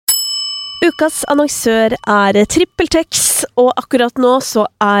Ukas annonsør TrippelTex, og akkurat nå så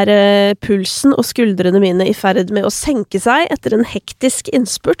pulsen og skuldrene mine i ferd med å senke seg etter en hektisk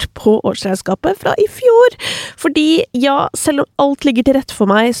innspurt på årsregnskapet fra i fjor. Fordi, ja, selv om alt ligger til rette for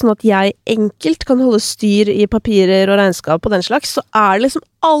meg, sånn at jeg enkelt kan holde styr i papirer og regnskap og den slags, så det liksom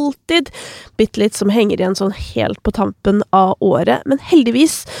alltid bitte litt som henger igjen sånn helt på tampen av året. Men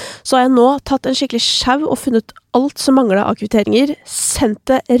heldigvis så har jeg nå tatt en skikkelig sjau og funnet alt som manglet av kvitteringer, sendt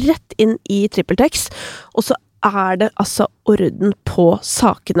det rett inn i TrippelTex, og så det altså orden på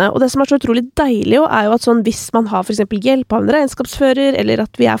sakene. Og det som så utrolig deilig jo, jo at sånn hvis man har for eksempel hjelp av en regnskapsfører, eller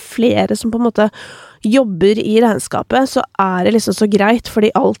at vi flere som på en måte jobber i regnskapet, så det liksom så greit,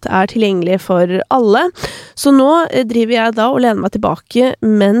 fordi alt tilgjengelig for alle. Så nå driver jeg da og lener meg tilbake,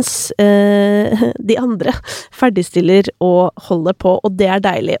 mens de andre ferdigstiller og holder på, og det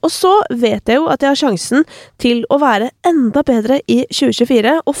deilig. Og så vet jeg jo at jeg har sjansen til å være enda bedre i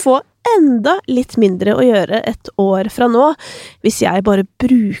 2024, og få enda litt mindre å gjøre et år fra nå, hvis jeg bare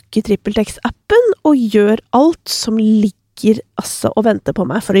bruker TrippelTex-appen og gjør alt som ligger altså å vente på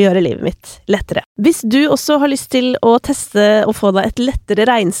meg for å gjøre livet mitt lettere. Hvis du også har lyst til å teste og få deg et lettere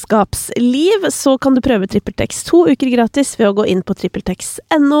regnskapsliv, så kan du prøve TrippelTex 2 uker gratis ved å gå inn på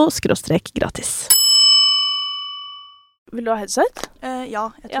trippeltex.no/gratis. Vil du ha headset?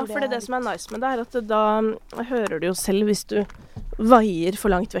 Ja, jeg tror for det som nice med det at da hører du jo selv hvis du vaier for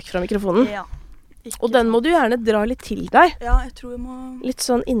langt vekk fra mikrofonen. Ja. Og den må du gjerne dra litt til deg. Ja, jeg tror jeg må... Litt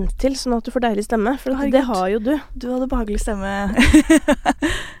sånn inntil, sånn at du får deilig stemme. For det har jo du. Du hadde behagelig stemme.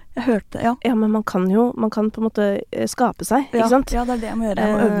 Jeg hørte det, ja. Ja, men man kan på en måte skape seg, ja, ikke sant? Ja, det det jeg må gjøre.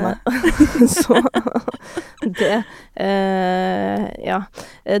 Jeg må øve meg. Så det, ja.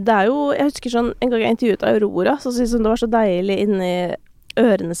 Det jo, jeg husker sånn, en gang jeg intervjuet Aurora, så synes hun det var så deilig inni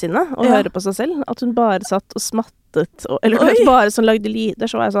ørene sine å høre på seg selv, at hun bare satt og smattet, eller bare sånn lagde lyder,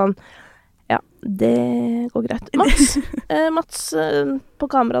 så var jeg sånn, ja, det går greit. Mats på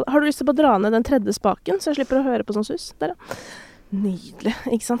kamera. Har du lyst til å dra ned den tredje spaken, så jeg slipper å høre på sånn sus? Der, ja. Nydelig,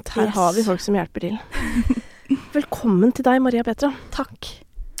 ikke sant? Her har vi folk som hjelper til. Velkommen til deg, Maria Petra. Takk.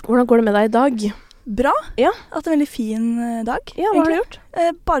 Hvordan går det med deg i dag? Bra. Ja. Hatt en veldig fin dag. Ja, hva har du gjort?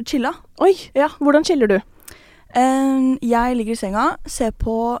 Bare chilla. Oi, ja. Hvordan chiller du? Jeg ligger i senga, ser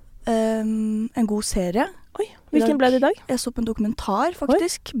på en god serie. Oi, hvilken ble det i dag? Jeg så på en dokumentar,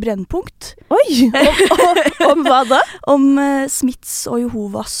 faktisk. Brennpunkt. Oi! Om hva da? Om Smiths og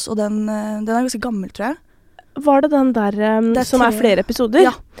Jehovas, og den ganske gammel, tror jeg. Var det den der som flere episoder?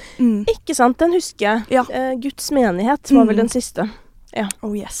 Ja. Mm. Ikke sant, den husker jeg. Ja. Guds menighet var vel den siste. Ja.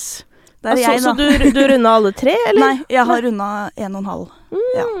 Oh yes. Det jeg, da. Så du rundet alle 3, eller? Nei, jeg har rundet 1,5.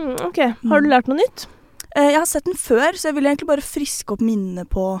 Ja. Ok, har du lært noe nytt? Jeg har sett den før, så jeg vil egentlig bare friske opp minnene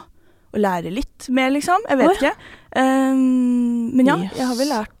på å lære litt mer, liksom. Jeg vet ikke. Men ja, jeg har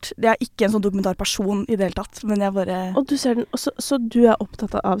vel lært... Jeg ikke en sånn dokumentarperson i det hele tatt, men jeg bare... Og du ser den, så du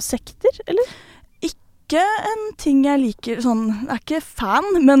opptatt av sekter, eller? Ikke en ting jeg liker, sånn... Jeg ikke fan,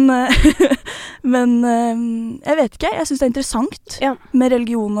 men... men jeg vet ikke, jeg synes det interessant med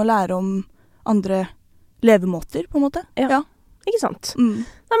religion og lære om andre levemåter, på en måte. Ja. Ikke sant?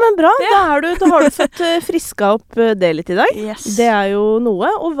 Nei, men bra. Da har du fått friska opp det litt i dag. Yes. Det jo noe.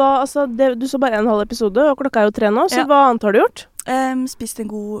 Og hva, altså, du så bare 1,5 episode, og klokka jo 3 nå, så hva annet har du gjort? Spist en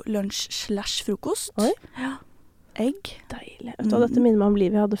god lunsj/frokost. Oi. Ja. Egg. Deilig. Vet du hva, dette minner meg om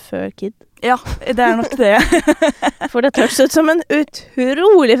livet jeg hadde før kid. Ja, det nok det. For det høres ut som en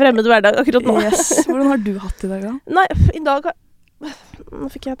utrolig fremmed hverdag akkurat nå. Yes. Hvordan har du hatt i dag, da? Nei, i dag har... Nå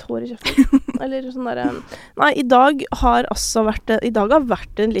fikk jeg et hår i kjeften. Eller sånn der... Nei, i dag har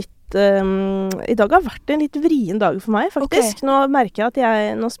vært en litt vrien dag for meg, faktisk. Okay. Nå merker jeg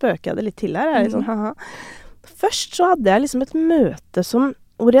at nå spøker jeg det litt til her. Jeg litt sånn, haha. Først så hadde jeg liksom et møte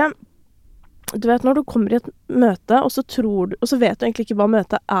hvor jeg... Du vet, når du kommer i et møte, og så vet du egentlig ikke hva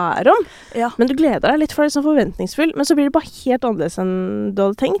møtet om. Ja. Men du gleder deg litt, for det sånn forventningsfull. Men så blir det bare helt annerledes enn du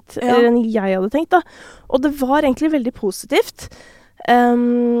hadde tenkt. Ja. Eller enn jeg hadde tenkt, da. Og det var egentlig veldig positivt.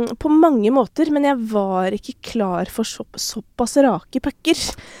 På mange måter, men jeg var ikke klar for såpass rake pucker.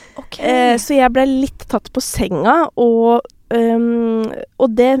 Okay. Så jeg ble litt tatt på senga, og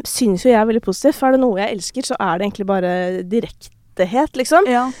det synes jo jeg veldig positivt. For det noe jeg elsker, så det egentlig bare direktehet, liksom.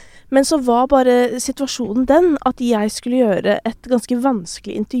 Ja. Men så var bare situasjonen den at jeg skulle gjøre et ganske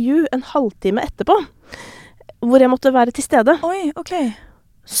vanskelig intervju en halvtime etterpå, hvor jeg måtte være til stede. Oi, ok.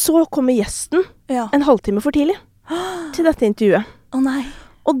 Så kommer gjesten en halvtime for tidlig til dette intervjuet. Nei.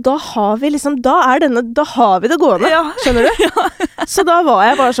 Og da har vi liksom, da har vi det gående, skjønner du? Ja. Så da var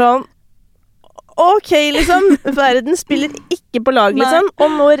jeg bare sånn, ok, liksom, verden spiller ikke på lag, liksom,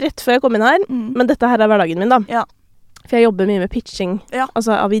 og nå rett før jeg kom inn her, men dette her hverdagen min da. Ja. For jeg jobber mye med pitching,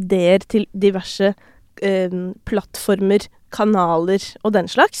 altså av ideer til diverse plattformer, kanaler og den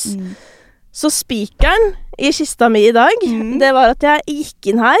slags. Så spikeren i kista mi i dag, det var at jeg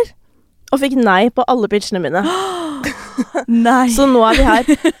gikk inn her og fikk nei på alle pitchene mine. Nei. Så nå er vi her.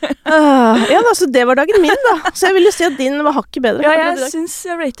 Ja da, så det var dagen min da. Så jeg vil jo si at din var hakket bedre. Ja, jeg synes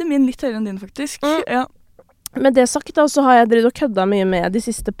jeg rater min litt høyere enn din faktisk. Ja. Med det sagt da, så har jeg drevet og kødda mye med de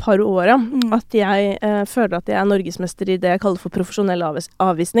siste par årene. At jeg føler at jeg er norgesmester i det jeg kaller for profesjonell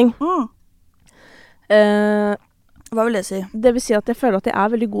avvisning. Hva vil det si? Det vil si at jeg føler at jeg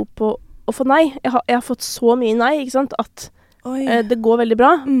er veldig god på å få nei. Jeg har fått så mye nei, ikke sant, at det går veldig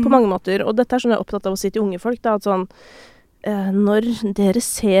bra på mange måter. Og dette er sånn jeg er opptatt av å si til unge folk, da, at sånn, når dere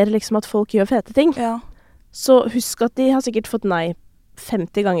ser liksom at folk gjør fete ting, så husk at de har sikkert fått nei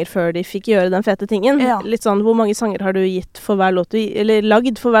 50 ganger før de fikk gjøre den fete tingen. Litt sånn, hvor mange sanger har du gitt for hver låt eller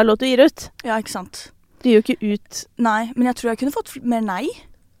lagd for hver låt du gir ut? Ja, ikke sant. Du gir jo ikke ut... Nei, men jeg tror jeg kunne fått mer nei,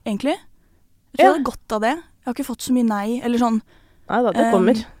 egentlig. Jeg tror jeg hadde godt av det. Jeg har ikke fått så mye nei, eller sånn... Nei da, det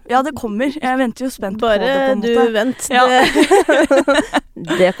kommer. Ja, det kommer. Jeg venter jo spent på det, på en måte. Bare du vent.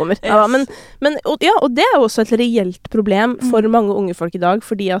 Det kommer. Ja, og det er jo også et reelt problem for mange unge folk i dag,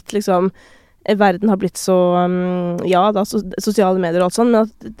 fordi at liksom verden har blitt så, sosiale medier og alt sånn, men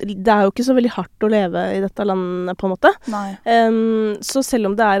at det er jo ikke så veldig hardt å leve i dette landet, på en måte. Nei. Så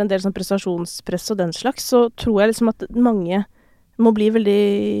selv om det er en del sånn prestasjonspress og den slags, så tror jeg liksom at mange må bli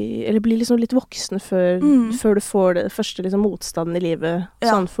liksom litt voksne før du får det første liksom motstanden i livet,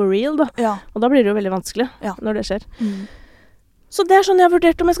 sånn for real da. Og da blir det jo veldig vanskelig når det skjer. Så det er sånn jeg har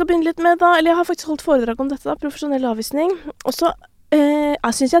vurdert om jeg skal begynne litt med da, eller jeg har faktisk holdt foredrag om dette da, profesjonell avvisning. Og så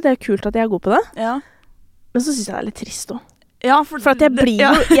jeg synes jeg det er kult at jeg er god på det, men så synes jeg det er litt trist også. Ja, for at jeg blir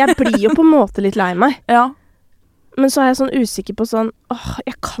jo på en måte litt lei meg. Men så er jeg sånn usikker på sånn,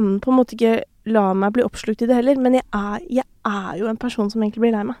 jeg kan på en måte ikke la meg bli oppslukt i det heller, men jeg er jo en person som egentlig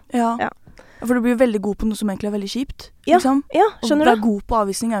blir lei meg. Ja, for du blir jo veldig god på noe som egentlig er veldig kjipt. Ja, liksom. Skjønner du? Å være god på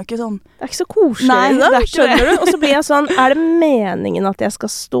avvisning er jo ikke sånn... Det er ikke så koselig. Nei, det er ikke skjønner du? Og så blir jeg sånn, er det meningen at jeg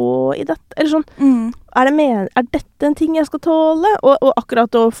skal stå i dette? Eller sånn, er dette en ting jeg skal tåle? Og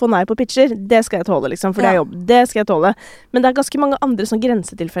akkurat å få nei på pitcher, det skal jeg tåle liksom, for det er jobb. Det skal jeg tåle. Men det er ganske mange andre sånn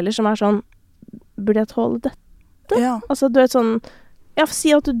grensetilfeller som er sånn, burde jeg tåle dette? Altså, du vet sånn... si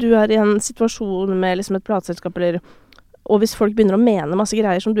at du er i en situasjon med liksom et plateselskap, og hvis folk begynner å mene masse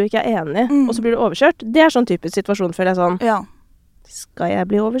greier som du ikke er enig i, og så blir du overkjørt, det er sånn typisk situasjon, føler jeg sånn, skal jeg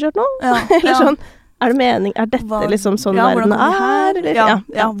bli overkjørt nå? Eller sånn, er det mening, er dette liksom sånn verden er? Eller?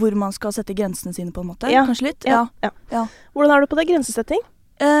 Hvor man skal sette grensene sine på en måte, kanskje litt. Hvordan er du på det, grensesetting?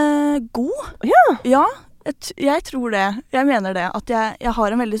 God. Ja, jeg tror det. Jeg mener det, at jeg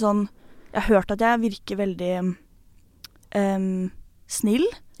har en veldig sånn, jeg har hørt at jeg virker veldig snill,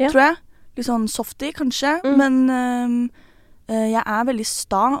 tror jeg. Litt sånn softy, kanskje. Men jeg er veldig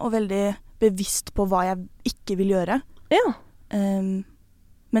sta og veldig bevisst på hva jeg ikke vil gjøre.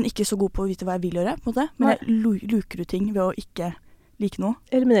 Men ikke så god på å vite hva jeg vil gjøre, på en måte. Men jeg luker ut ting ved å ikke like noe.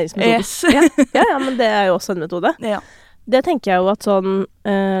 Elimineringsmetode. Men det er jo også en metode. Det tenker jeg jo at sånn,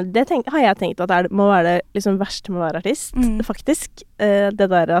 har jeg tenkt at det må være det liksom verste med å være artist, faktisk.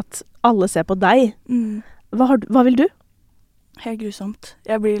 Det der at alle ser på deg. Hva vil du? Helt grusomt.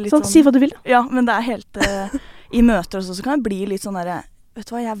 Jeg blir litt sånn, si hva du vil. Ja, men det er helt... I møter også, så kan jeg bli litt sånn der...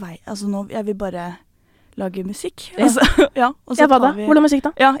 Vet du hva, jeg vil bare lage musikk. Altså, og så hva da? Hvordan musikk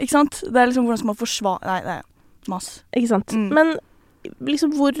da? Ja, ikke sant? Det er liksom hvordan skal man forsvare... Nei, det er masse. Ikke sant? Men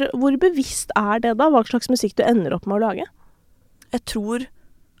liksom, hvor bevisst er det da? Hva slags musikk du ender opp med å lage? Jeg tror...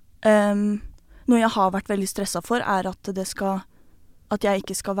 noe jeg har vært veldig stresset for, er at jeg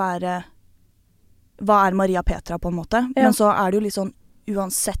ikke skal være... Hva er Maria Petra på en måte? Men så er det jo litt sånn,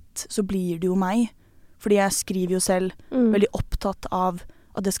 uansett så blir det jo meg. Fordi jeg skriver jo selv veldig opptatt av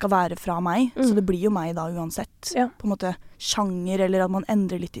at det skal være fra meg. Så det blir jo meg da uansett. På en måte sjanger, eller at man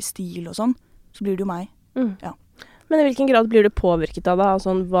endrer litt i stil og sånn. Så blir det jo meg. Men i hvilken grad blir du påvirket av det?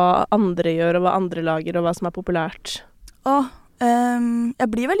 Altså, hva andre gjør, og hva andre lager, og hva som er populært?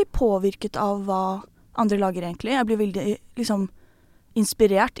 Jeg blir veldig påvirket av hva andre lager egentlig. Jeg blir veldig liksom...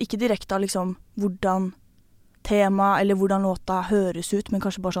 inspirert, ikke direkte av liksom hvordan tema eller hvordan låta høres ut, men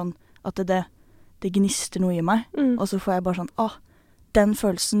kanskje bare sånn at det gnister noe i meg. Og så får jeg bare sånn, den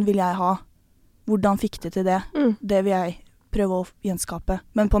følelsen vil jeg ha. Hvordan fikk det til det? Det vil jeg prøve å gjenskape,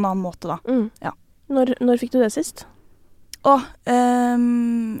 men på en annen måte da. Når fikk du det sist?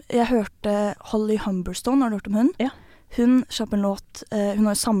 Jeg hørte Holly Humberstone, har du hørt om hun? Hun slapp en låt, hun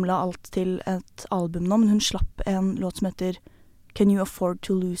har samlet alt til et album nå, men hun slapp en låt som heter Can You Afford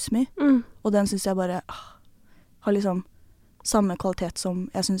To Lose Me? Og den synes jeg bare har liksom samme kvalitet som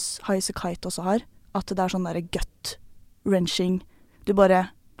jeg synes Highas a Kite også har. At det er sånn der gut wrenching. Du bare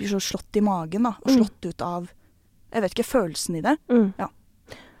blir så slått i magen da, og slått ut av, jeg vet ikke, følelsen i det. Ja,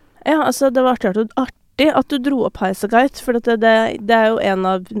 altså det var artig at du dro opp Highasakite, for det er jo en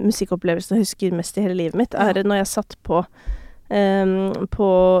av musikkopplevelsene jeg husker mest i hele livet mitt, er når jeg satt på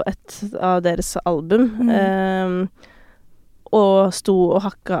et av deres album, og sto og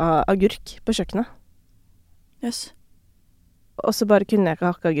hakka agurk på kjøkkenet. Yes. Og så bare kunne jeg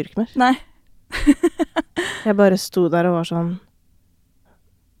ikke hakke agurk mer. Nei. Jeg bare sto der og var sånn,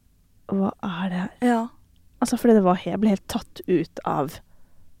 hva er det her? Ja. Altså, fordi jeg ble helt tatt ut av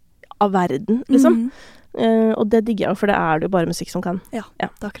verden, liksom. Og det digger jeg jo, for det er det jo bare musikk som kan. Ja, det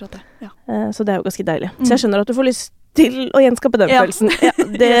er akkurat det. Ja. Så det er jo ganske deilig. Så jeg skjønner at du får lyst til å gjenskape den følelsen. Ja,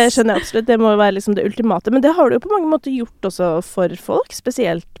 det skjønner jeg absolutt. Det må jo være liksom det ultimate. Men det har du jo på mange måter gjort også for folk,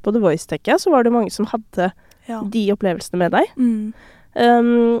 spesielt på The Voice, tenker jeg. Så var det mange som hadde de opplevelsene med deg.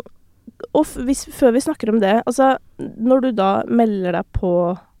 Og før vi snakker om det, altså, når du da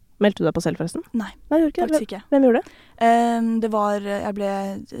meldte du deg på selv, forresten? Nei, faktisk ikke. Hvem gjorde det? Det var, jeg ble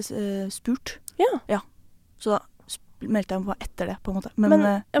spurt. Ja. Så da meldte jeg meg på etter det, på en måte. Men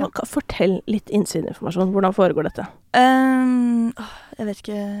fortell litt innsyneinformasjon. Hvordan foregår dette? Jeg vet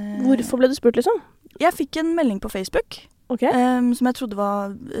ikke. Hvorfor ble du spurt, liksom? Jeg fikk en melding på Facebook, som jeg trodde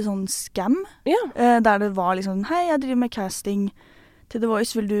var sånn scam. Ja. Der det var liksom, hei, jeg driver med casting til The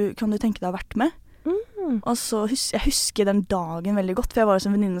Voice, kan du tenke deg å ha vært med? Og så jeg husker den dagen veldig godt, for jeg var hos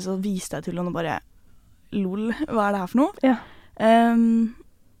en venninne, så viste jeg til henne og bare, lol, hva er det her for noe? Ja.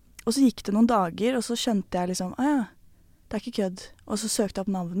 Og så gikk det noen dager, og så skjønte jeg liksom, det er ikke kødd. Og så søkte jeg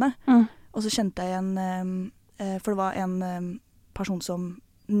opp navnet, og så kjente jeg igjen, for det var en person som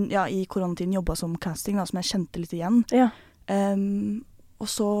i koronatiden jobbet som casting, da, som jeg kjente litt igjen. Ja. Og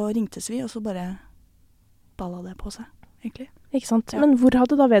så ringtes vi, og så bare balla det på seg, egentlig. Ikke sant? Ja. Men hvor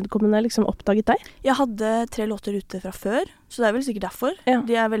hadde da vedkommende liksom oppdaget deg? Jeg hadde 3 låter ute fra før, så det er vel sikkert derfor. Ja.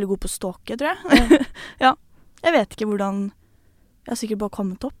 De er veldig gode på å stalke, tror jeg. Ja. Jeg vet ikke hvordan. Jeg har sikkert bare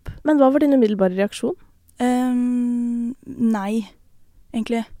kommet opp. Men hva var din umiddelbare reaksjon? Nei,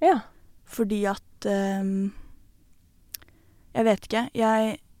 egentlig. Ja. Fordi at jeg vet ikke.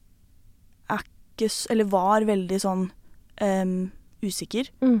 Jeg er ikke, eller var veldig sånn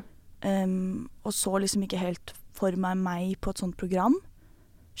usikker. Og så liksom ikke helt for meg på et sånt program.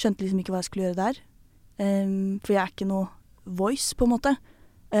 Skjønte liksom ikke hva jeg skulle gjøre der. For jeg er ikke noe voice, på en måte.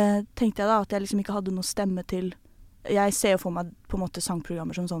 Tenkte jeg da at jeg liksom ikke hadde noe stemme til. Jeg ser jo for meg på en måte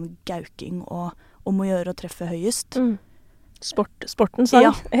sangprogrammer som sånn gauking og om å gjøre og treffe høyest. Sportens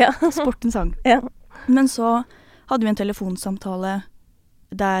sang. Ja, sportens sang. Ja. Men så hadde vi en telefonsamtale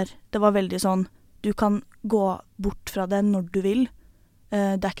der det var veldig sånn, du kan gå bort fra det når du vil.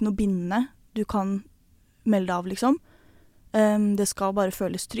 Det er ikke noe bindende. Du kan melde av, liksom. Det skal bare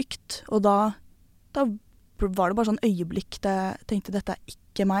føles trygt. Og da var det bare sånn øyeblikk der jeg tenkte, dette er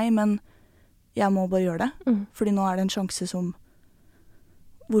ikke meg, men jeg må bare gjøre det. Fordi nå er det en sjanse som,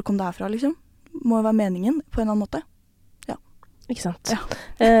 hvor kom det her fra, liksom? Må jo være meningen, på en eller annen måte. Ja. Ikke sant? Ja.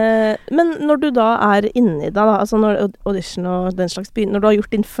 Men når du da er inne i det, da, altså når audition og den slags begynner, når du har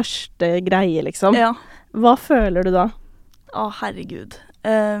gjort din første greie, liksom, hva føler du da? Herregud.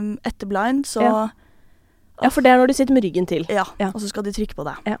 Etter blind, så... Ja, for det er når du sitter med ryggen til. Ja, og så skal de trykke på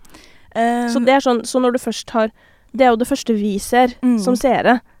det. Ja. Så det er sånn, så når du først har, det er jo det første vi ser som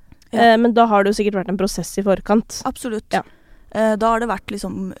seere, men da har det jo sikkert vært en prosess i forkant. Absolutt. Ja. Da har det vært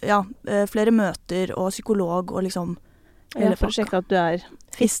liksom, flere møter og psykolog og liksom... for å sjekke at du er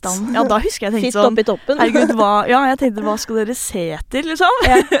fit. Ja, da husker jeg tenkte fit sånn... opp i toppen. Herregud, jeg tenkte, hva skal dere se etter, liksom?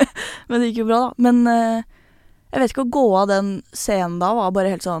 Ja. Men det gikk jo bra, da. Men jeg vet ikke, å gå av den scenen da var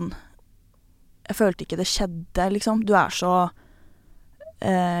bare helt sånn... Jeg følte ikke det skjedde, liksom. Du er så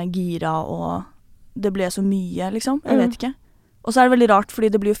gira, og det ble så mye, liksom. Jeg vet ikke. Og så er det veldig rart, fordi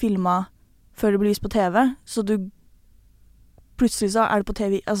det blir jo filmet før det blir vist på TV, så plutselig så er det på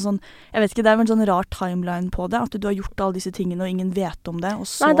TV, altså sånn, jeg vet ikke, det er en sånn rar timeline på det, at du har gjort alle disse tingene, og ingen vet om det, og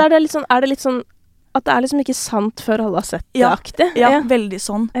så... Nei, er det litt sånn, at det er liksom ikke sant før alle har sett det aktig? Ja, veldig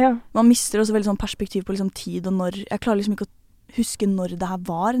sånn. Ja. Man mister også veldig sånn perspektiv på liksom tid og når. Jeg klarer liksom ikke å huske når det her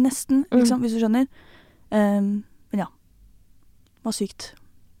var, nesten, liksom, hvis du skjønner. Men ja, det var sykt.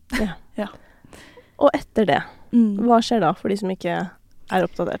 Ja. Ja. Og etter det, hva skjer da for de som ikke er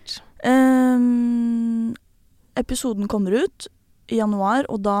oppdatert? Episoden kommer ut i januar,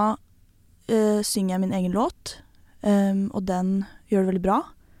 og da synger jeg min egen låt, og den gjør det veldig bra.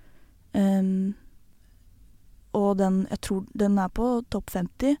 Og jeg tror den er på topp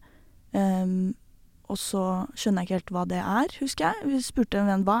 50, og så skjønner jeg ikke helt hva det er, husker jeg. Vi spurte en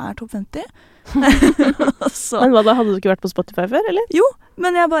venn, hva er topp 50? Men hva da, hadde du ikke vært på Spotify før, eller? Jo,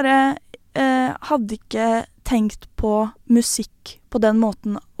 men jeg bare hadde ikke tenkt på musikk på den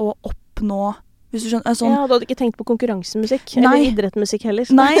måten å oppnå, hvis du skjønner, sånn. Ja, du hadde ikke tenkt på konkurransemusikk, Nei. eller idrettmusikk heller.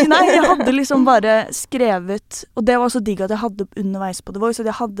 Nei, jeg hadde liksom bare skrevet, og det var så digg at jeg hadde underveis på The Voice, at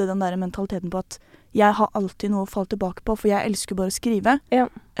jeg hadde den der mentaliteten på at jeg har alltid noe å falle tilbake på, for jeg elsker bare å skrive. Ja.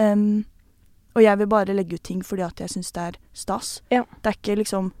 Og jeg vil bare legge ut ting fordi at jeg synes det er stas. Ja. Det er ikke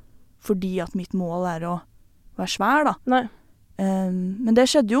liksom fordi at mitt mål er å være svær, da. Nei. Men det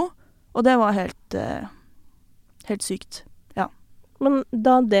skjedde jo, og det var helt sykt. Ja. Men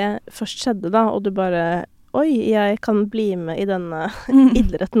da det først skjedde da, og du bare, oi, jeg kan bli med i denne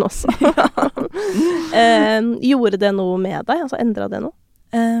idretten også. Gjorde det noe med deg? Altså, endret det noe?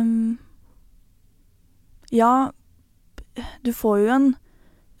 Ja, du får jo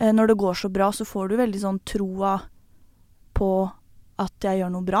når det går så bra, så får du veldig sånn troa på at jeg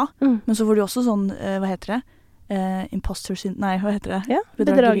gjør noe bra. Men så får du også sånn, hva heter det? Imposter syndrom, nei, hva heter det? Ja,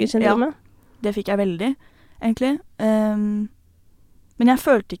 bedragersyndromet. Ja, det fikk jeg veldig, egentlig. Men jeg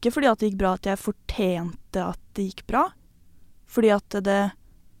følte ikke fordi at det gikk bra at jeg fortjente at det gikk bra. Fordi at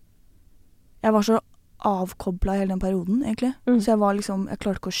jeg var så avkoblet hele den perioden, egentlig. Så jeg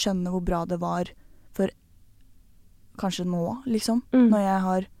klarte ikke å skjønne hvor bra det var for kanskje nå, liksom. Når jeg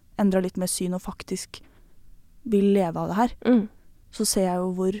har endret litt mer syn og faktisk vil leve av det her. Så ser jeg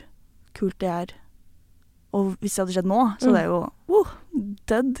jo hvor kult det er. Og hvis det hadde skjedd nå, så det er jo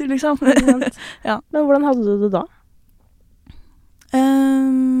dead, liksom. Ja. Men hvordan hadde du det da?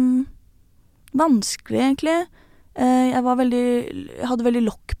 Vanskelig, egentlig. Jeg hadde veldig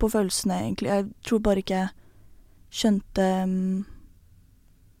lokk på følelsene, egentlig. Jeg tror bare ikke jeg skjønte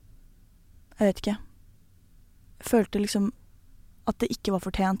jeg vet ikke. Jeg følte liksom at det ikke var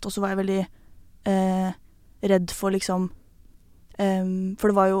fortjent, og så var jeg veldig redd for liksom for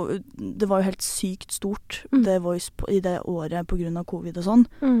det var jo helt sykt stort, The Voice i det året på grunn av covid og sånn.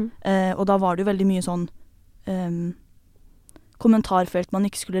 Og da var det jo veldig mye sånn kommentarfelt man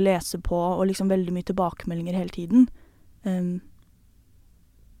ikke skulle lese på, og liksom veldig mye tilbakemeldinger hele tiden.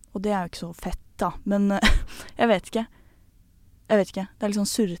 Og det er jo ikke så fett, da. Men jeg vet ikke. Det er litt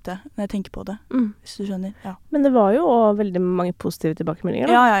sånn surrete når jeg tenker på det, hvis du skjønner. Ja. Men det var jo også veldig mange positive tilbakemeldinger,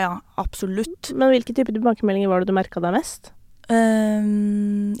 da. Ja, absolutt. Men hvilke typer tilbakemeldinger var det du merket deg mest?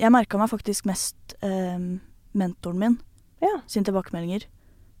 Jeg merket meg faktisk mest mentoren min sin tilbakemeldinger.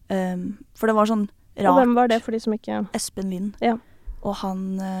 For det var sånn rart. Og hvem var det for de som ikke... Espen Lind. Ja. Og han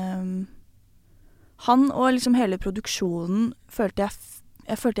og liksom hele produksjonen følte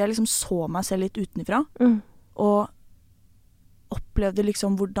jeg liksom så meg selv litt utenifra. Og opplevde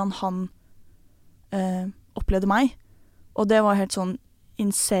liksom hvordan han opplevde meg. Og det var helt sånn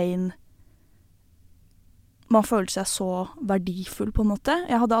insane. Man følte seg så verdifull, på en måte.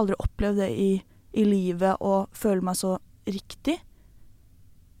 Jeg hadde aldri opplevd det i livet, og føle meg så riktig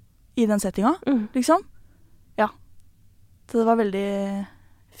i den settinga, liksom. Ja. Så det var veldig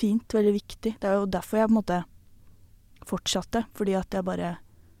fint, veldig viktig. Det er jo derfor jeg på en måte fortsatte, fordi at jeg bare...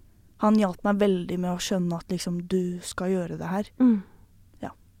 Han hjalp meg veldig med å skjønne at liksom, du skal gjøre det her.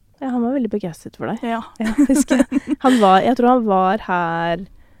 Ja. Ja, han var veldig begeistret for deg. Ja. Jeg husker. Jeg tror han var her...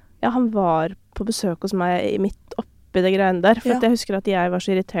 Ja, han var på besøk hos meg midt oppi det greiene der. For at jeg husker at jeg var så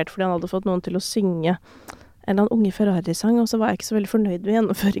irritert fordi han hadde fått noen til å synge en eller annen Unge Ferrari-sang, og så var jeg ikke så veldig fornøyd med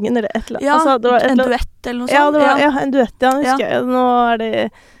gjennomføringen. Eller et eller annet. Ja, altså, det var en duett eller noe sånt. Ja, det var, en duett, husker jeg. Nå er det...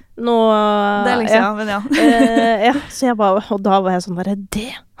 Det er lenge siden, men ja. Så jeg bare, og da var jeg sånn bare,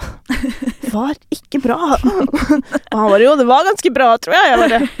 det var ikke bra. Og han var jo, det var ganske bra, tror jeg. Jeg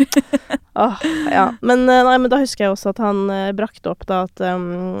bare, ja. Men da husker jeg også at han brakte opp da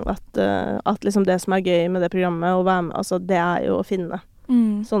at liksom det som er gøy med det programmet, å være med, altså det er jo å finne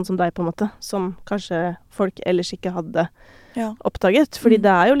sånn som deg på en måte, som kanskje folk ellers ikke hadde oppdaget. Fordi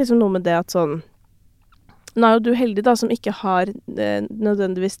det er jo liksom noe med det at sånn, nå er jo du heldig da, som ikke har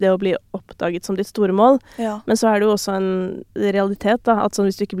nødvendigvis det å bli oppdaget som ditt store mål, men så er det jo også en realitet da, at sånn,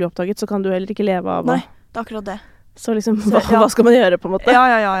 hvis du ikke blir oppdaget, så kan du heller ikke leve av. Nei, det er akkurat det. Så liksom, hva skal man gjøre på en måte? Ja.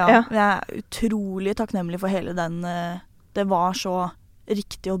 Jeg er utrolig takknemlig for hele den, det var så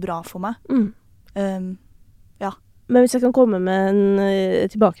riktig og bra for meg. Ja. Men hvis jeg kan komme med en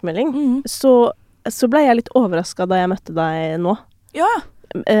tilbakemelding, så ble jeg litt overrasket da jeg møtte deg nå. Ja.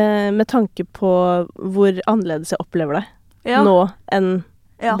 Med tanke på hvor annerledes jeg opplever deg nå enn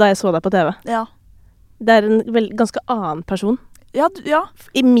da jeg så deg på TV. Ja. Det er en ganske annen person. Ja.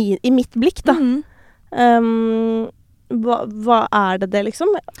 I mitt blikk, da. Hva er det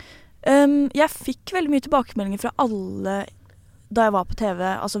liksom? Jeg fikk veldig mye tilbakemeldinger fra alle da jeg var på TV,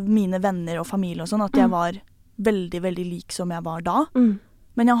 altså mine venner og familie og sånn, at jeg var veldig, veldig lik som jeg var da.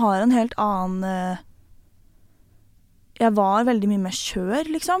 Men jeg har en helt annen... jeg var veldig mye mer kjør,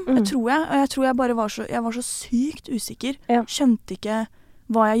 liksom. Jeg tror jeg bare var så sykt usikker. Ja. Skjønte ikke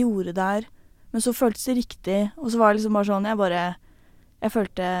hva jeg gjorde der. Men så føltes det riktig. Og så var det liksom bare sånn, jeg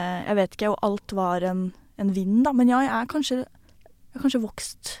følte, jeg vet ikke, og alt var en vind da. Men ja, jeg er kanskje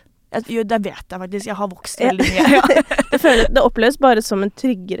vokst. Det vet jeg faktisk, jeg har vokst veldig mye. Ja. Det oppleves bare som en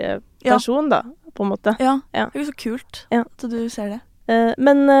tryggere person da, på en måte. Ja, det er jo så kult at du ser det.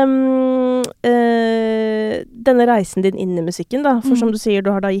 Men denne reisen din inn i musikken da, for som du sier,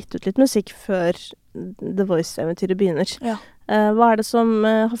 du har da gitt ut litt musikk før The Voice-eventyret begynner. Ja. Hva er det som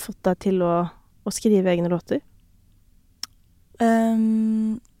har fått deg til å skrive egne låter?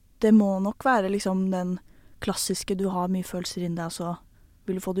 Det må nok være liksom den klassiske, du har mye følelser inn deg, så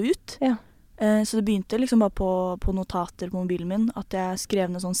vil du få det ut. Ja. Så det begynte liksom bare på notater på mobilen min, at jeg skrev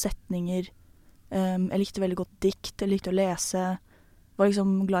ned sånne setninger. Jeg likte veldig godt dikt, jeg likte å lese, var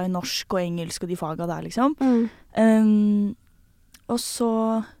liksom glad i norsk og engelsk og de faga der, liksom. Og så,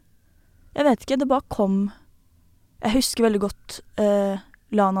 jeg vet ikke, det bare kom. Jeg husker veldig godt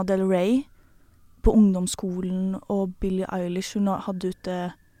Lana Del Rey på ungdomsskolen, og Billie Eilish, hun hadde ute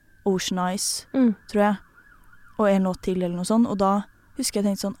Ocean Eyes, tror jeg, og en låt til eller noe sånt, og da husker jeg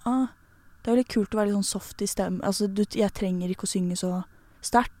tenkte sånn, det er veldig kult å være litt sånn soft i stemme, altså jeg trenger ikke å synge så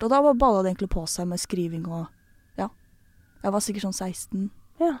sterkt, og da ballet det egentlig på seg med skriving og, ja, jeg var sikkert sånn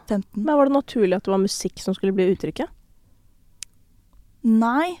 16-15. Men var det naturlig at det var musikk som skulle bli uttrykket?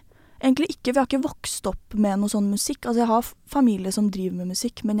 Nei, egentlig ikke, for jeg har ikke vokst opp med noe sånn musikk, altså jeg har familie som driver med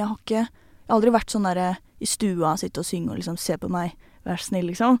musikk, men jeg har aldri vært sånn der i stua, sitte og synge og liksom se på meg, vær snill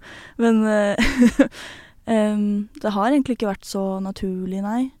liksom, men det har egentlig ikke vært så naturlig,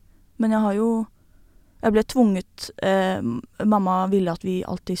 nei. Men jeg ble tvunget, mamma ville at vi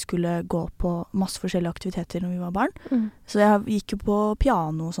alltid skulle gå på masse forskjellige aktiviteter når vi var barn. Så jeg gikk jo på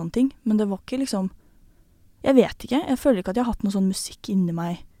piano og sånne ting, men det var ikke liksom, jeg vet ikke, jeg føler ikke at jeg har hatt noe sånn musikk inni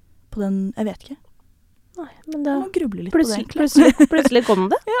meg på den, jeg vet ikke. Nei, men det må gruble litt på det egentlig. Plutselig kom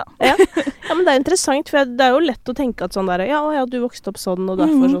det. Ja, men det er interessant, for det er jo lett å tenke at sånn der, ja, du vokste opp sånn, og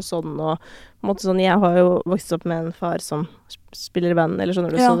derfor sånn, og på en måte sånn, jeg har jo vokst opp med en far som spiller i band, eller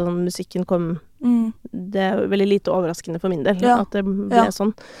sånn, så den musikken kom, det er jo veldig lite overraskende for min del, at det ble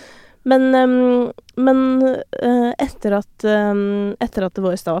sånn. Men etter at The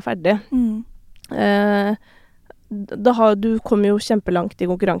Voice da var ferdig, du kom jo kjempelangt i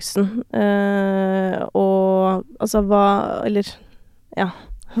konkurransen, og altså hva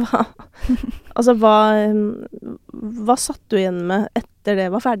satt du igjen med etter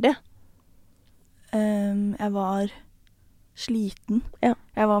det var ferdig? Jeg var sliten. Ja.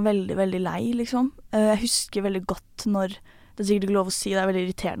 Jeg var veldig, veldig lei, liksom. Jeg husker veldig godt når, det er sikkert ikke lov å si, det er veldig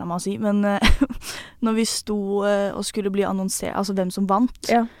irriterende av meg å si, men når vi sto og skulle bli annonsert, altså hvem som vant,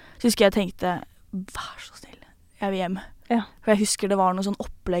 så husker jeg tenkte, vær så snill, jeg vil hjem. Ja. For jeg husker det var noe sånn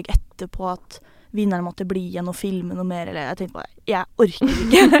opplegg etterpå at vinneren måtte bli igjen og filme noe mer, eller jeg tenkte bare, jeg orker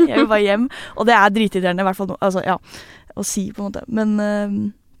ikke, jeg vil bare hjem. Og det er dritirriterende, i hvert fall, altså, ja, å si på en måte. Men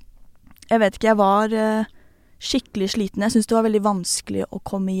jeg vet ikke, jeg var skikkelig sliten. Jeg synes det var veldig vanskelig å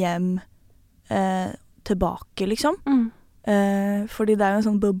komme hjem tilbake, liksom. Fordi det er jo en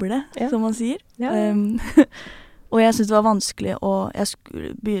sånn boble, som man sier. Ja. Og jeg synes det var vanskelig jeg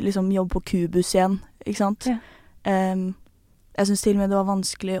skulle liksom jobbe på Kubus igjen, ikke sant? Ja. Jeg synes til og med det var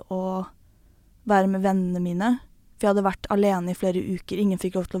vanskelig å være med vennene mine, for jeg hadde vært alene i flere uker, ingen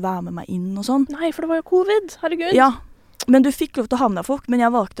fikk lov til å være med meg inn og sånn. Nei, for det var jo covid, herregud. Ja, men du fikk lov til å ha med deg folk, men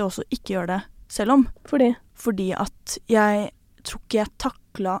jeg valgte også ikke gjøre det selv om. Fordi? Fordi at jeg tror ikke jeg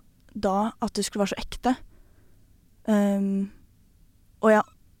taklet da at det skulle være så ekte. Og jeg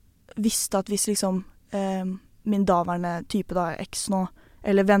visste at hvis liksom min daværende type da, eks nå,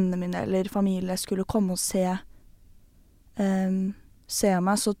 eller vennene mine, eller familie skulle komme og se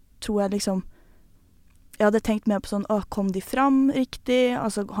meg, så tror jeg liksom jeg hadde tenkt mer på sånn, kom de fram riktig?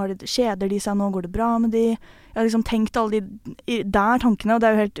 Altså, kjeder de seg nå? Går det bra med de? Jeg hadde liksom tenkt alle de der tankene, og det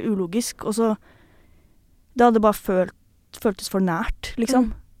er jo helt ulogisk. Og så, det hadde bare føltes for nært,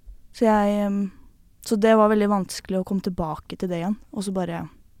 liksom. Så det var veldig vanskelig å komme tilbake til det igjen. Og så bare,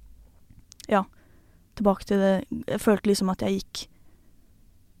 tilbake til det. Jeg følte liksom at jeg gikk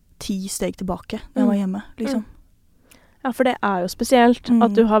 10 steg tilbake da jeg var hjemme, liksom. Ja, for det er jo spesielt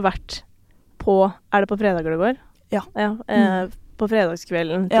at du har vært er det på fredager det går? Ja. På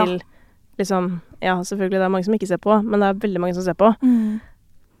fredagskvelden til liksom, selvfølgelig det er mange som ikke ser på, men det er veldig mange som ser på.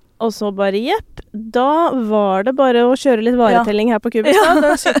 Og så bare, da var det bare å kjøre litt varetelling her på Kubus. Ja.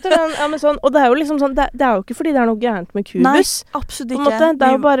 Da sitter den, men sånn, og det er jo liksom sånn, det er jo ikke fordi det er noe gærent med Kubus. Nei, absolutt ikke. Måte, det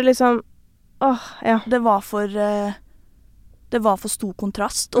er jo bare liksom, Det var for stor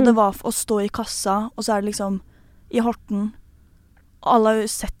kontrast, og det var å stå i kassa, og så er det liksom, i Horten. Alle har jo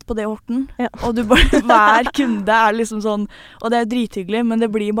sett på det i Horten, og du bare, hver kunde liksom sånn, og det drithyggelig, men det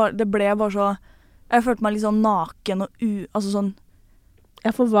ble bare så, jeg følte meg litt sånn naken og altså sånn. Ja,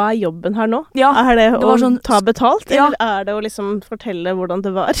 for hva jobben her nå? Ja, det å sånn, ta betalt, eller det å liksom fortelle hvordan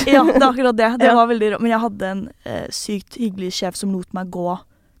det var? Ja, det akkurat det. Det var veldig men jeg hadde en sykt hyggelig sjef som lot meg gå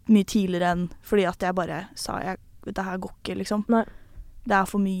mye tidligere enn, fordi at jeg bare sa, det her går ikke, liksom. Nei. Det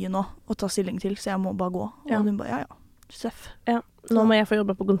for mye nå å ta stilling til, så jeg må bare gå. Og hun bare, Seff. Ja, nå må jeg få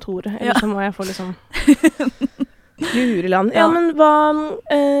jobbe på kontoret, eller så må jeg få liksom jureland. Ja, men hva,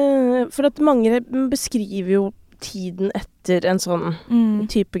 for at mange beskriver jo tiden etter en sånn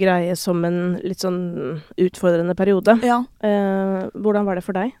type greie som en litt sånn utfordrende periode. Ja. Hvordan var det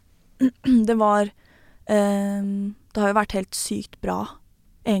for deg? Det var, det har jo vært helt sykt bra,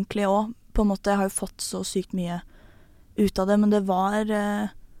 egentlig også. På en måte, jeg har jo fått så sykt mye ut av det, men det var,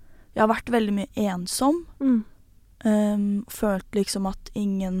 jeg har vært veldig mye ensom. Følt liksom at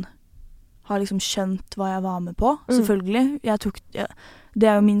ingen har liksom skjønt hva jeg var med på, selvfølgelig. Det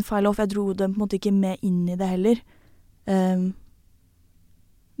jo min feil, for jeg dro det på en måte ikke med inn i det heller.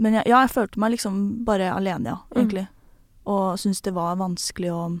 Men jeg følte meg liksom bare alene, egentlig. Og syntes det var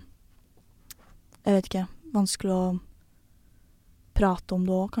vanskelig å, jeg vet ikke, vanskelig å prate om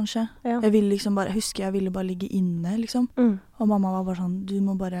det også, kanskje. Ja. Jeg ville liksom bare, husker jeg ville bare ligge inne, liksom. Og mamma var bare sånn,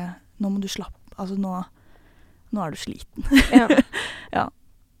 nå må du slappe, altså nå du sliten. Ja. Ja,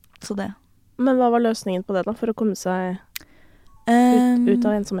 så det. Men hva var løsningen på det da, for å komme seg ut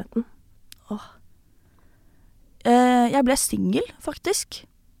av ensomheten? Jeg ble single, faktisk.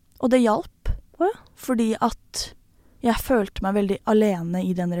 Og det hjalp. Fordi at jeg følte meg veldig alene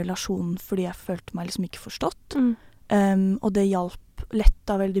i den relasjonen, fordi jeg følte meg liksom ikke forstått. Og det hjalp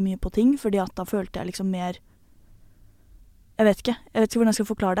letta veldig mye på ting, fordi at da følte jeg liksom mer, jeg vet ikke hvordan jeg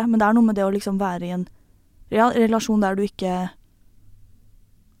skal forklare det, men det noe med det å liksom være i en relasjon der du ikke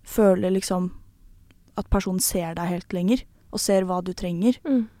føler liksom at personen ser deg helt lenger, og ser hva du trenger.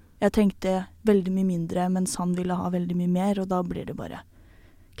 Jeg trengte veldig mye mindre, mens han ville ha veldig mye mer, og da blir det bare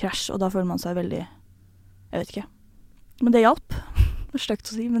krasj, og da føler man seg veldig, jeg vet ikke. Men det hjalp. Det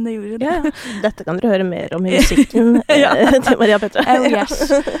stygt å si, men det gjorde det. Ja. Dette kan dere høre mer om i musikken til Maria Petra. Yes.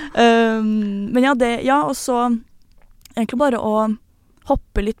 Men og så egentlig bare å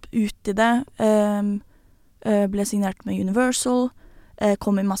hoppe litt ut i det. Ble signert med Universal,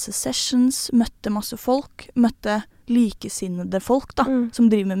 kom i masse sessions, møtte masse folk, møtte likesinnede folk da, som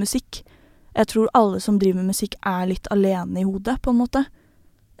driver med musikk. Jeg tror alle som driver med musikk litt alene i hodet, på en måte.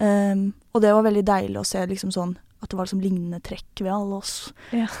 Og det var veldig deilig å se liksom sånn, at det var liksom lignende trekk ved alle oss.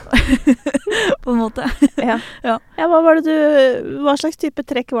 Ja. På en måte. Ja, hva slags type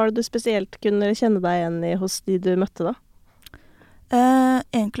trekk var det du spesielt kunne kjenne deg igjen i hos de du møtte da?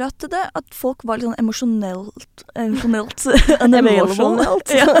 Egentlig at folk var litt sånn emosjonelt unavailable.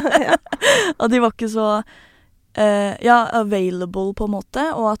 Ja. At de var ikke så available på en måte,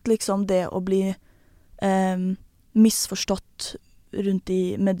 og at liksom det å bli misforstått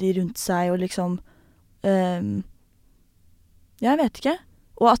med de rundt seg, og liksom jeg vet ikke.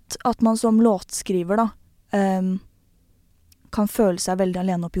 Og at man som låtskriver da kan føle seg veldig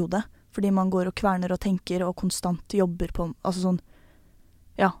alene oppi hodet, fordi man går og kverner og tenker og konstant jobber på, altså sånn,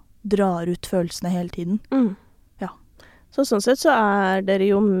 drar ut følelsene hele tiden. Ja. Så sånn sett så dere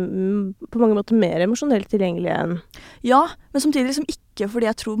jo på mange måter mer emosjonelt tilgjengelige enn... Ja, men samtidig liksom ikke, fordi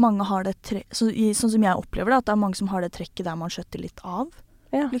jeg tror mange har det sånn som jeg opplever det, at det mange som har det trekket der man skjøtter litt av,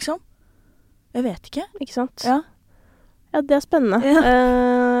 liksom. Jeg vet ikke. Ikke sant? Ja. Ja, det spennende. Ja.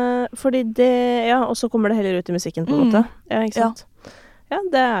 Fordi det, og så kommer det heller ut i musikken på en måte. Ja, ikke sant? Ja,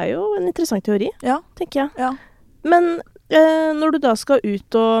 det jo en interessant teori, tenker jeg. Ja. Men når du da skal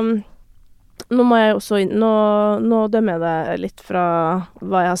ut og... Nå må jeg også nå dømmer jeg deg litt fra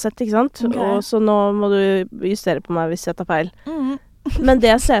hva jeg har sett, ikke sant? Okay. Og så nå må du justere på meg hvis jeg tar feil. Men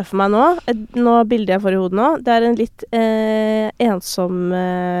det jeg ser for meg nå bildet jeg får i hodet nå, det en litt ensom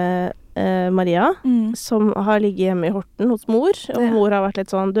Maria, som har ligget hjemme i Horten hos mor, og mor har vært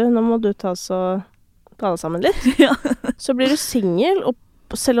litt sånn, nå må du ta deg sammen litt. Ja. Så blir du single, og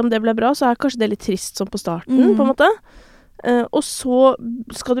selv om det ble bra, så kanskje det litt trist sånn på starten, på en måte. Og så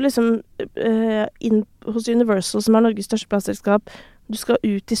skal du liksom inn hos Universal, som Norges største plateselskap. Du skal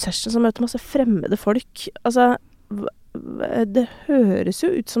ut i session og møte masse fremmede folk. Altså, det høres jo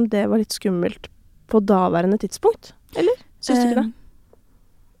ut som det var litt skummelt på daværende tidspunkt, eller? Synes du ikke det?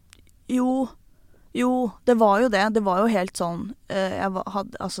 Jo, det var jo det. Det var jo helt sånn,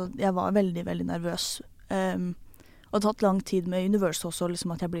 jeg var veldig, veldig nervøs. Og det tatt lang tid med Universal også,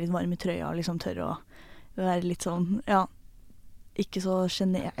 liksom at jeg blir litt varm i trøya, og liksom tør å være litt sånn, ikke så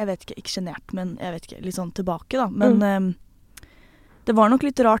genert, jeg vet ikke genert, men jeg vet ikke, litt sånn tilbake da. Men det var nok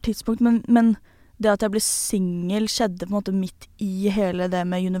litt rart tidspunkt, men det at jeg ble single skjedde på en måte midt i hele det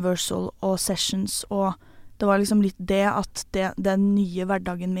med Universal og Sessions, og det var liksom litt det at den nye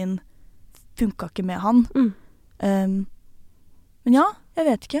hverdagen min funket ikke med han. Men ja, jeg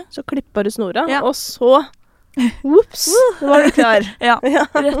vet ikke. Så klippa du snora, og så whoops, var du klar. Ja,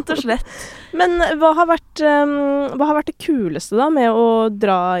 rett og slett. Men hva har vært det kuleste da med å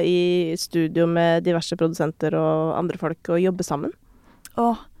dra i studio med diverse produsenter og andre folk og jobbe sammen?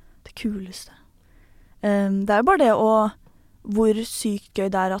 Det kuleste. Det er jo bare det hvor sykt gøy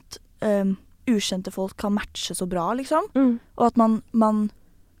det er at ukjente folk kan matche så bra, liksom. Og at man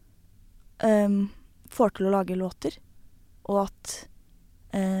får til å lage låter. Og at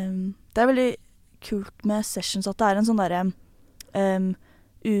det er veldig kult med Sessions at det er en sånn derre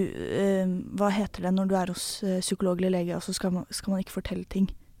hva heter det når du er hos psykolog eller lege, og så skal man ikke fortelle ting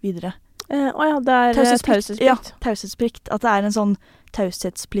videre? Det er taushetsplikt. Ja, taushetsplikt. At det er en sånn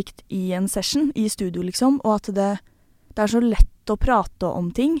taushetsplikt i en session, i studio liksom, og at det er så lett å prate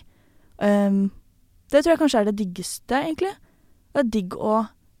om ting. Det tror jeg kanskje er det diggeste, egentlig. Det er digg å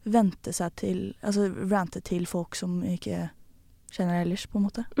vente seg til, altså rante til folk som ikke kjenner deg ellers, på en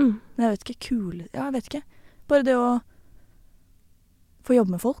måte. Men jeg vet ikke, jeg vet ikke. Bare det å få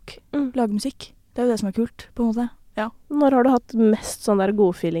jobbe med folk, lage musikk. Det er jo det som er kult, på en måte. Ja. Når har du hatt mest sånn der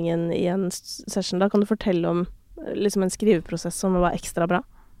godfeelingen i en session da? Kan du fortelle om liksom en skriveprosess som var ekstra bra?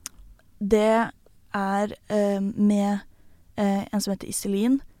 Det er med en som heter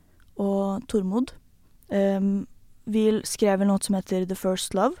Iselin og Tormod. Vi skrev en låt som heter The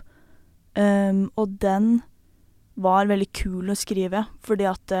First Love, og den var veldig kul å skrive, fordi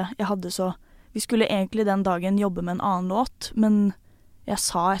at jeg hadde så... Vi skulle egentlig den dagen jobbe med en annen låt, men jeg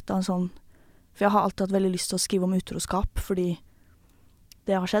sa et eller annet sånn... For jeg har alltid hatt veldig lyst til å skrive om utroskap, fordi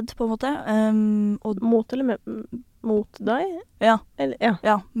det har skjedd, på en måte. Mot eller mot deg? Ja. Eller,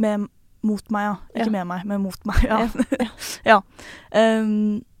 ja, mot meg, ja. Ikke med meg, men mot meg, ja. Ja.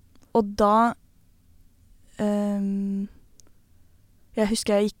 Og da... jeg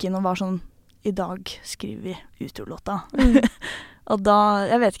husker jeg gikk inn og var sånn, i dag skriver vi utrolåta. Og da,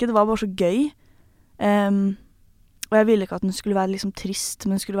 jeg vet ikke, det var bare så gøy. Og jeg ville ikke at den skulle være liksom trist,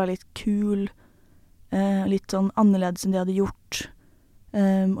 men den skulle være litt kul. Litt sånn annerledes enn det jeg hadde gjort.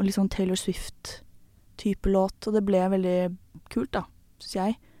 Og litt sånn Taylor Swift-type låt. Og det ble veldig kult da, synes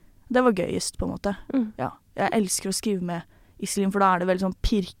jeg. Det var gøyest, på en måte. Ja, jeg elsker å skrive med Iselin, for da er det veldig sånn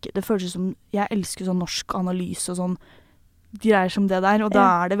pirke. Det føles som, jeg elsker sånn norsk analyse og sånn greier som det der. Og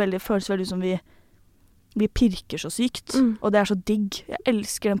da er det føles veldig som vi pirker så sykt. Og det er så digg. Jeg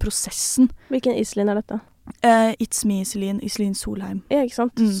elsker den prosessen. Hvilken Iselin er dette? It's Me, Iselin Solheim. Ja, ikke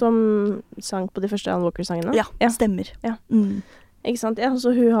sant? Som sang på de første Alan Walker-sangene. Ja, stemmer. Ja. Ikke sant? Ja,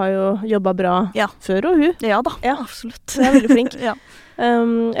 så hun har jo jobbet bra før, og hun. Ja da, absolutt. Hun er veldig flink. Ja,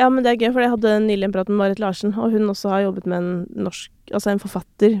 men det er gøy, for jeg hadde nylig en prat med Marit Larsen, og hun også har jobbet med en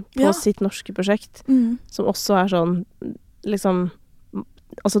forfatter på sitt norske prosjekt, som også er sånn, liksom,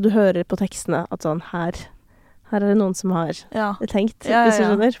 altså du hører på tekstene at sånn, her er det noen som har tenkt, hvis du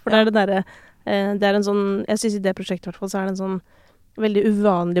skjønner. For det er det derre, det er en sånn, jeg synes i det prosjektet i hvert fall, så er det en sånn veldig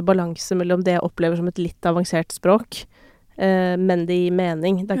uvanlig balanse mellom det jeg opplever som et litt avansert språk, men det gir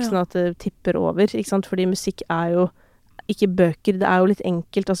mening. Det er ikke sånn at det tipper over, ikke sant? Fordi musikk er jo ikke bøker, det er jo litt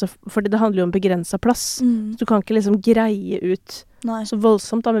enkelt, altså, fordi det handler jo om begrenset plass. Du kan ikke liksom greie ut så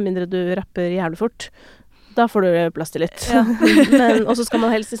voldsomt, da, med mindre du rapper jævlig fort. Da får du plass til litt. Ja. Og så skal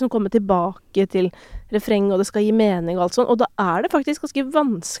man helst liksom komme tilbake til refreng, og det skal gi mening og alt sånt. Og da er det faktisk ganske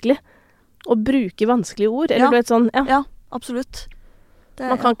vanskelig å bruke vanskelige ord. Eller du vet sånn, ja, absolutt.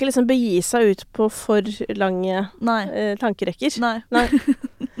 Man kan ikke liksom begi seg ut på for lange tankerekker. Nei.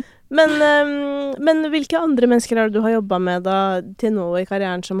 Men hvilke andre mennesker er det du har jobbet med da, til nå i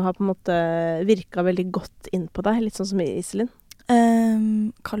karrieren som har på en måte virket veldig godt inn på deg, litt sånn som i Iselin?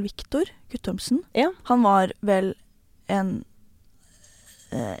 Carl Victor Guttormsen. Ja. Han var vel en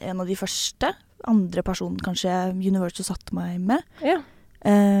av de første, andre personen kanskje Universal satte meg med. Ja. Det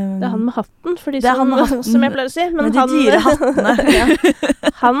er han med hatten, for de som, som jeg pleier å si. Men de dyre hattene.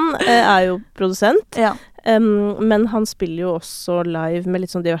 Han er jo produsent, ja. Men han spiller jo også live med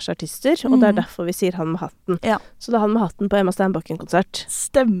litt sånn diverse artister, og det er derfor vi sier han med hatten. Ja. Så det er han med hatten på Emma Steinbakken-konsert.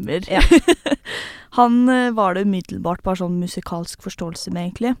 Stemmer. Ja. Han var det umiddelbart bare sånn musikalsk forståelse med,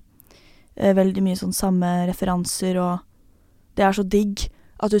 egentlig. Veldig mye sånn samme referanser, og det er så digg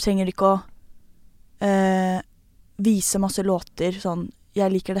at du trenger ikke å vise masse låter, sånn, jeg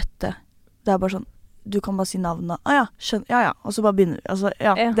liker dette. Det er bare sånn, du kan bare si navnet. Ja, skjønner, ja, og så bare begynner vi. Altså,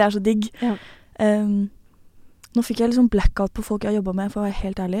 det er så digg. Ja. Nå fikk jeg liksom blackout på folk jeg har jobbet med, for å være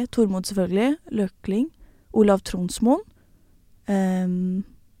helt ærlig. Tormod selvfølgelig, Løkling, Olav Tronsmoen.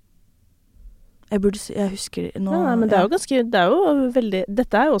 Jeg husker nå... Nei, men det er jo veldig...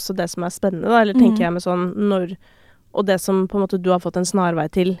 Dette er jo også det som er spennende, da, eller tenker jeg med sånn når... Og det som på en måte du har fått en snarvei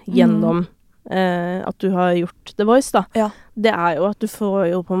til gjennom at du har gjort The Voice, da. Ja. Det er jo at du får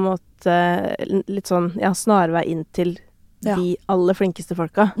jo på en måte litt sånn, snarvei inn til de aller flinkeste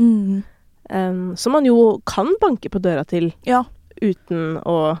folka. Som man jo kan banke på døra til. Ja. Uten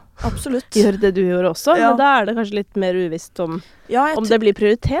å gjøre det du gjorde også. Ja. Men da er det kanskje litt mer uvisst om det blir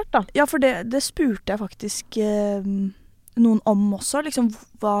prioritert, da. Ja, for det spurte jeg faktisk noen om også. Liksom,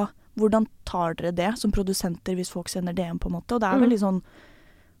 hvordan tar dere det som produsenter hvis folk sender DM, på en måte? Og det er veldig sånn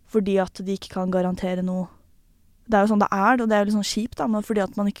fordi at de ikke kan garantere noe. Det er jo sånn det er, og det er jo litt sånn kjipt, da, men fordi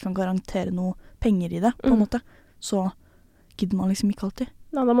at man ikke kan garantere noe penger i det, på en måte, så gidder man liksom ikke alltid.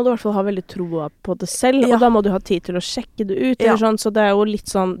 Ja, da må du i hvert fall ha veldig troa på det selv, og da må du ha tid til å sjekke det ut, eller sånn, så det er jo litt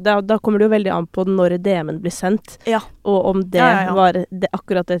sånn, da kommer det jo veldig an på når DM-en blir sendt, og om det var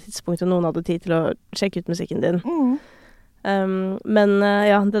akkurat det tidspunktet noen hadde tid til å sjekke ut musikken din. Men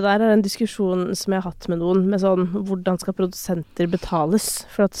det der er en diskusjon som jeg har hatt med noen, med sånn, hvordan skal produsenter betales?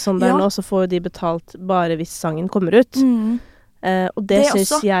 For at sånn der nå, så får jo de betalt bare hvis sangen kommer ut. Og det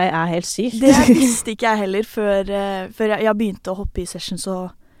synes jeg er helt sykt. Det visste ikke jeg heller før jeg begynte å hoppe i sessions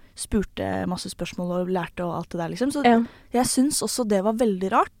og spurte masse spørsmål og lærte og alt det der, liksom. Så jeg synes også det var veldig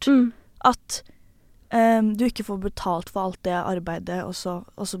rart at du ikke får betalt for alt det arbeidet, og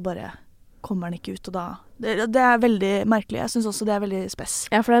så bare kommer den ikke ut, og da... Det er veldig merkelig. Jeg synes også det er veldig spes.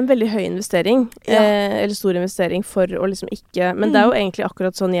 Ja, for det er en veldig høy investering, eller stor investering for å liksom ikke... Men det er jo egentlig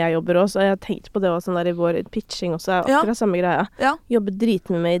akkurat sånn jeg jobber også, og jeg har tenkt på det også, sånn der i vår pitching også, er akkurat samme greia. Ja. Jobber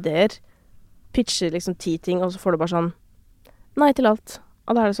dritmye med ideer, pitcher liksom 10 ting, og så får du bare sånn, nei til alt.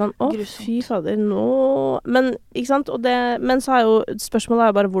 Og da er det sånn, fy fader, nå... Men, ikke sant? Men så er jo, spørsmålet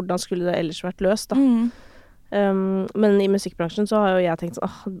er jo bare hvordan skulle det ellers vært løst, da. Men i musikkbransjen så har jo jeg tenkt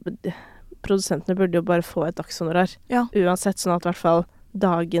sånn, produsentene burde jo bare få et dagshonorar. Ja. Uansett, sånn at i hvert fall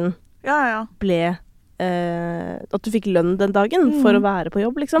dagen ble at du fikk lønn den dagen for å være på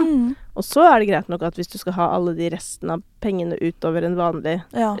jobb, liksom. Og så er det greit nok at hvis du skal ha alle de resten av pengene utover en vanlig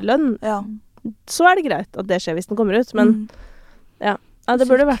lønn, så er det greit at det skjer hvis den kommer ut. Men det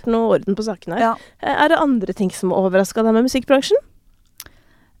burde vært noe orden på saken her. Ja. Er det andre ting som har overrasket deg med musikkbransjen?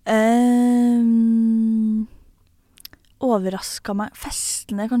 Overrasket meg.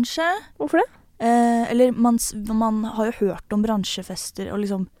 Festene, kanskje. Hvorfor det? Eller man har jo hørt om bransjefester, og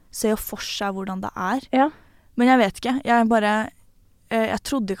liksom ser jo for seg hvordan det er. Ja. Men jeg vet ikke. Jeg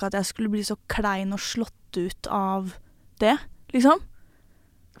trodde ikke at jeg skulle bli så klein og slått ut av det, liksom.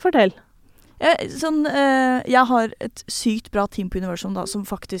 Fortell. Jeg har et sykt bra team på Universum da, som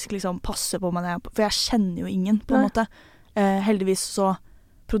faktisk liksom passer på meg, for jeg kjenner jo ingen, på en måte. Heldigvis så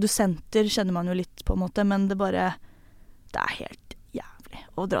produsenter kjenner man jo litt, på en måte, men det er helt jævlig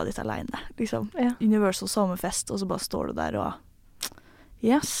å dra dit alene, liksom. Ja. Universal sommerfest, og så bare står du der og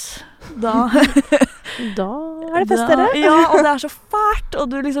yes, da da er det fest, dere. Ja, og det er så fælt, og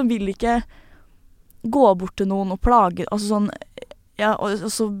du liksom vil ikke gå bort til noen og plage, altså sånn, og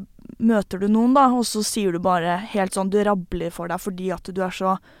så møter du noen da, og så sier du bare helt sånn, du rabler for deg fordi at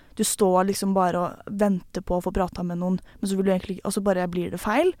du står liksom bare og venter på å få prata med noen, men så vil du egentlig, og så bare blir det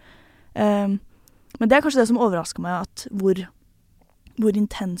feil. Men det er kanskje det som overrasker meg, at hvor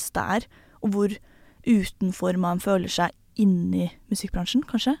intenst det er, og hvor utenfor man føler seg inne i musikkbransjen,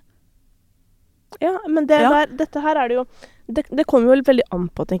 kanskje? Ja, men dette her er det jo, det kommer jo veldig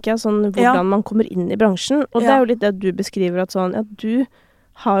an på, tenker jeg, sånn hvordan man kommer inn i bransjen, og det er jo litt det du beskriver, at sånn, du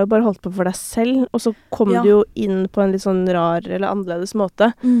har jo bare holdt på for deg selv, og så kommer du jo inn på en litt sånn rar eller annerledes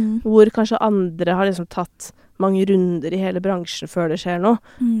måte, hvor kanskje andre har liksom tatt mange runder i hele bransjen før det skjer noe.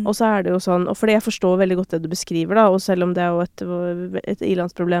 Og så er det jo sånn, og fordi jeg forstår veldig godt det du beskriver da, og selv om det er jo et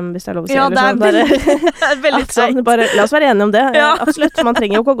ilandsproblem, hvis det er lov å si. Ja, det er sånn, veldig sånn, la oss være enige om det. Absolutt, man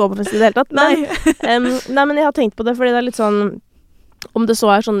trenger jo ikke å gå på fest i det hele tatt. Nei, men jeg har tenkt på det, fordi det er litt sånn, om det så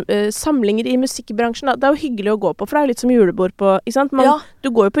er sånn samlinger i musikkbransjen, da, det er jo hyggelig å gå på, for det er jo litt som julebord på, ikke sant?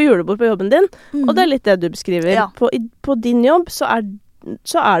 Du går jo på julebord på jobben din, og det er litt det du beskriver. På din jobb så er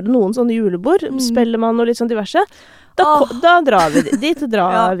det noen sånne julebord, spiller man og litt sånn diverse. Da drar vi dit,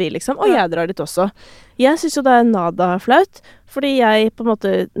 vi liksom, og jeg drar dit også. Jeg synes jo det er nada flaut, fordi jeg på en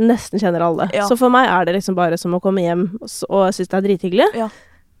måte nesten kjenner alle. Så for meg er det liksom bare som å komme hjem og synes det er drithyggelig.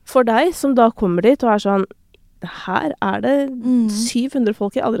 For deg som da kommer dit og er sånn, her er det 700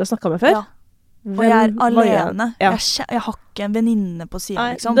 folk jeg aldri har snakket med før. Og jeg er alene. Jeg har ikke en venninne på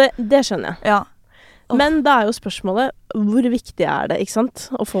siden, liksom. Det skjønner jeg. Men da jo spørsmålet, hvor viktig det, ikke sant?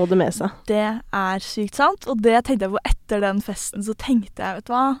 Å få det med seg. Det sykt sant, og det tenkte jeg på etter den festen, så tenkte jeg, vet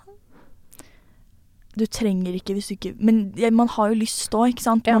du hva? Du trenger ikke hvis du ikke... Men man har jo lyst da, ikke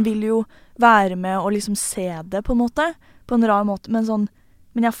sant? Man vil jo være med og liksom se det på en måte, på en rar måte,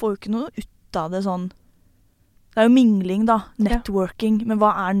 men jeg får jo ikke noe ut av det sånn. Det jo mingling da, networking, men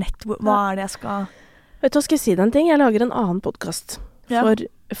hva hva det jeg skal... Vet du hva, skal jeg si deg en ting? Jeg lager en annen podcast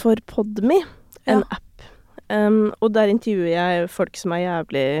for Podme, en app. Og der intervjuer jeg folk som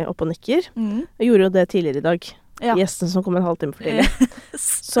jævlig opp og nikker. Jeg gjorde jo det tidligere i dag. Gjesten som kom en halvtime for tidlig.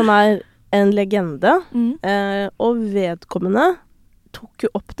 Som en legende. Og vedkommende tok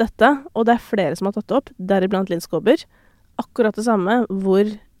jo opp dette, og det flere som har tatt det opp, deriblant Linn Skåber. Akkurat det samme, hvor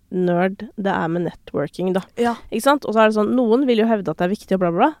nerd det med networking da. Ikke sant? Og så det sånn, noen vil jo hevde at det viktig og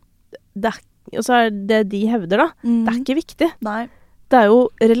bla bla. Og så det de hevder da. Det ikke viktig. Nei. Det jo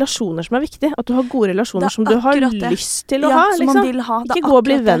relasjoner som viktig. At du har gode relasjoner som du har lyst til å ha. Som liksom. Man vil ha. Ikke gå og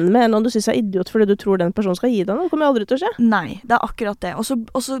bli venn med en om du synes idiot fordi du tror den personen skal gi deg noe. Det kommer jo aldri til å skje. Nei, det akkurat det. Og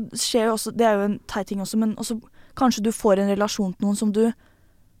så skjer jo også, det jo en teit ting også, men også kanskje du får en relasjon til noen som du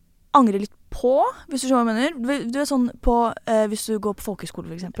angrer litt på, hvis du skjønner hva jeg mener. Du sånn på, hvis du går på folkeskole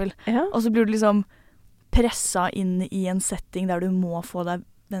for eksempel, og så blir du liksom presset inn i en setting der du må få deg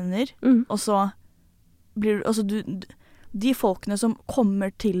venner, og så blir du, de folkene som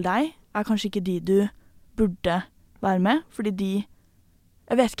kommer til deg, kanskje ikke de du burde være med, fordi de,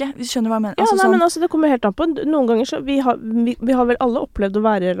 jeg vet ikke, hvis du skjønner hva jeg mener. Men det kommer helt an på. Noen ganger så, vi har vel alle opplevd å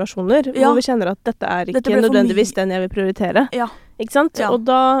være i relasjoner, hvor vi kjenner at dette ikke nødvendigvis den jeg vil prioritere. Ikke sant? Og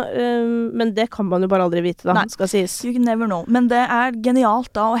da, men det kan man jo bare aldri vite da, skal sies. You never know. Men det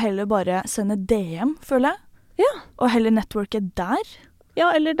genialt da å heller bare sende DM, føler jeg. Og heller networke der.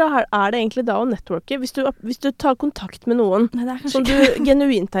 Ja, eller da det egentlig da å networke. Hvis du tar kontakt med noen som du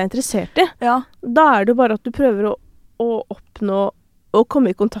genuint interessert i, da det jo bare at du prøver å oppnå å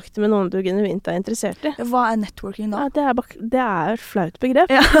komme i kontakt med noen du genuint interessert i. Hva networking da? Ja, det et flaut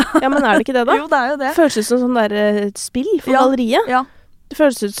begrep. Ja, men det ikke det da? Jo, det jo det. Det føles ut som sånn der spill for galleriet. Ja. Det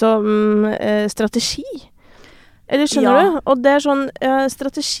føles ut som strategi. Eller skjønner du? Og det sånn,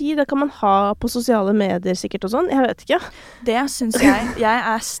 strategi, det kan man ha på sosiale medier sikkert og sånn, jeg vet ikke. Det synes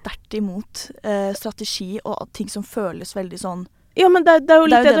jeg sterkt imot strategi og ting som føles veldig sånn. Ja, men det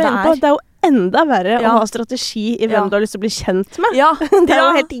jo litt det du inne på. Det jo enda verre å ha strategi i hvem du har lyst til å bli kjent med. Ja. Det jo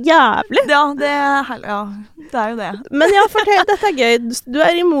helt jævlig. Ja, det jo det. Men fortell, dette gøy. Du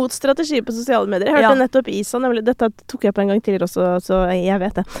imot strategi på sosiale medier. Jeg hørte nettopp Isan, dette tok jeg på en gang tidligere også, så jeg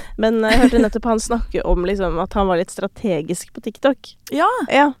vet det. Men jeg hørte nettopp han snakke om liksom, at han var litt strategisk på TikTok.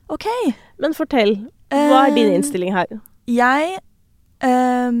 Ja, ok. Men fortell, hva din innstilling her? Jeg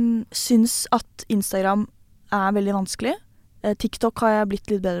syns at Instagram veldig vanskelig. TikTok har jeg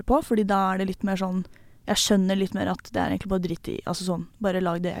blitt litt bedre på, fordi da det litt mer sånn, jeg skjønner litt mer at det egentlig bare dritt i, altså sånn, bare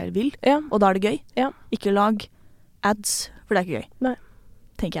lag det jeg vil, og da det gøy. Ikke lag ads, for det ikke gøy. Nei.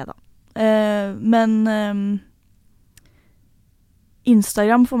 Tenker jeg da. Men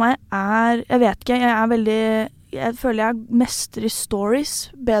Instagram for meg jeg vet ikke, jeg føler jeg mestrer stories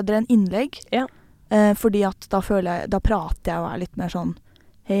bedre enn innlegg, fordi at da prater jeg og litt mer sånn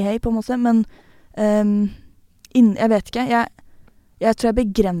hei på en måte, men jeg vet ikke, jeg tror jeg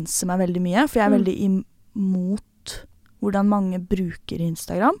begrenser meg veldig mye, for jeg veldig imot hvordan mange bruker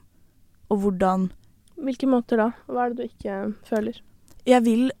Instagram, og hvordan... Hvilke måter da? Hva det du ikke føler? Jeg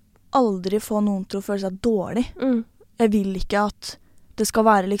vil aldri få noen til å føle seg dårlig. Jeg vil ikke at det skal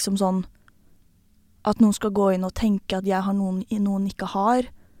være liksom sånn, at noen skal gå inn og tenke at jeg har noen ikke har,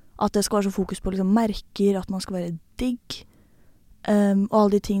 at det skal være så fokus på liksom merker, at man skal være digg, og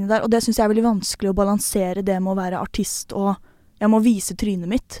alle de tingene der, og det synes jeg veldig vanskelig å balansere det med å være artist, og jeg må vise trynet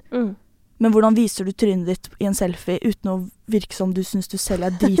mitt. Men hvordan viser du trynet ditt i en selfie uten å virke som du synes du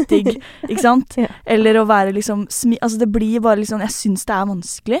selv dritdigg, ikke sant? Eller å være liksom, altså det blir bare liksom, jeg synes det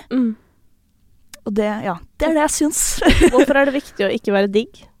vanskelig. Og det det jeg synes. Hvorfor det viktig å ikke være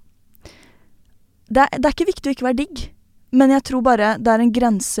digg? Det ikke viktig å ikke være digg, men jeg tror bare det en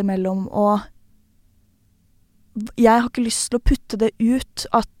grense mellom jeg har ikke lyst til å putte det ut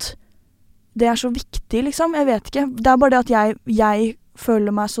at det så viktig, liksom. Jeg vet ikke. Det bare det at jeg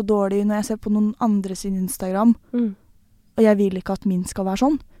føler meg så dårlig når jeg ser på noen andre sin Instagram, og jeg vil ikke at min skal være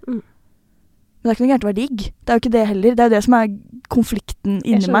sånn. Men det ikke noe gærent å være digg. Det jo ikke det heller. Det jo det som konflikten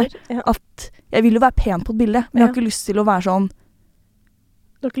inni meg. At jeg vil jo være pen på et bilde, men jeg har ikke lyst til å være sånn.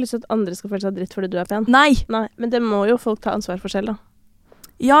 Du har ikke lyst til at andre skal føle seg dritt fordi du pen? Nei. Men det må jo folk ta ansvar for selv, da.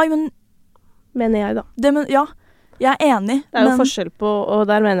 Ja, men... Mener jeg, da. Ja, jeg enig. Det jo forskjell på, og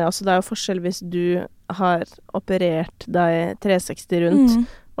der mener jeg også, det jo forskjell hvis du har operert deg 360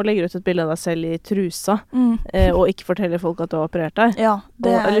 rundt, og legger ut et bilde av deg selv i trusa, og ikke forteller folk at du har operert deg. Ja,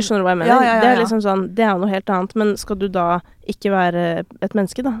 eller skjønner du hva jeg mener? Ja. Det er liksom sånn, det er noe helt annet, men skal du da ikke være et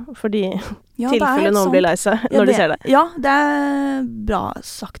menneske da? Fordi tilfelle noen blir lei seg når de ser deg. Ja, det er bra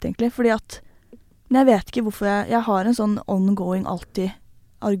sagt egentlig, fordi at men jeg vet ikke hvorfor jeg har en sånn ongoing alltid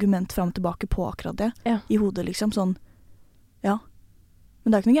argument fram og tilbake på akkurat det i hodet, liksom, sånn, ja. Men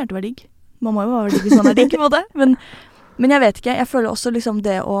det er ikke noe gærent å være digg. Man må jo være digg hvis man er digg, på en måte. Men jeg vet ikke, jeg føler også liksom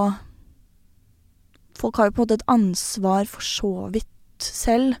det å folk har jo på en måte et ansvar for så vidt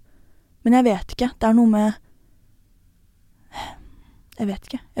selv, men jeg vet ikke, det er noe med jeg vet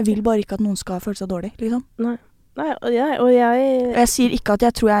ikke, jeg vil bare ikke at noen skal føle seg dårlig, liksom. Nei, og jeg sier ikke at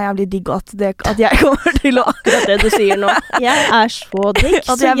jeg tror jeg er jævlig digg, og at jeg kommer til å akkurat det du sier nå. Jeg er så digg,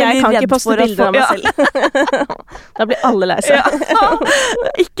 så jeg kan ikke poste bilder av meg selv. Da blir alle lei seg.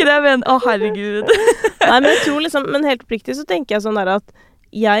 Ikke det jeg mener. Å, herregud. Nei, men jeg tror liksom, men helt oppriktig så tenker jeg sånn der at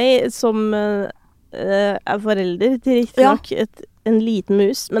jeg som er forelder til riktig nok en liten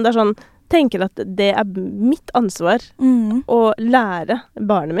mus, men det er sånn, tenker at det er mitt ansvar å lære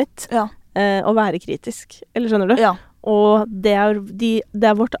barnet mitt å være kritisk. Eller skjønner du? Ja. Og det er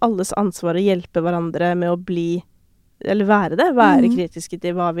vårt alles ansvar å hjelpe hverandre med å bli, eller være kritiske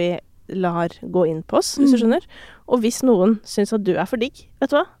til hva vi lar gå inn på oss, hvis du skjønner. Og hvis noen synes at du er for digg,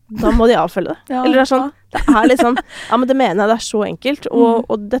 vet du hva? Da må de avfølge det. Eller det er sånn, det er liksom, ja, men det mener jeg, det er så enkelt.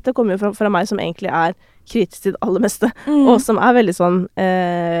 Og dette kommer jo fra meg som egentlig er kritisk til det aller meste, og som er veldig sånn,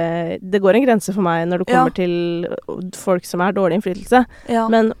 det går en grense for meg når det kommer til folk som er dårlig innflytelse,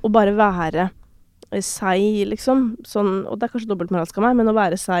 men å bare være seg, liksom, sånn, og det er kanskje dobbeltmoralsk av meg, men å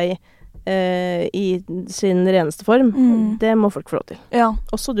være seg i sin reneste form, det må folk få lov til. Ja.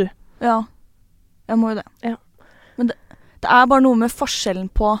 Også du. Ja, jeg må jo det. Ja. Men det er bare noe med forskjellen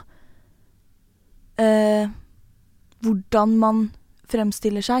på hvordan man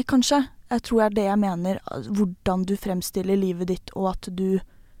fremstiller seg, kanskje. Jeg tror det er det jeg mener, hvordan du fremstiller livet ditt, og at du,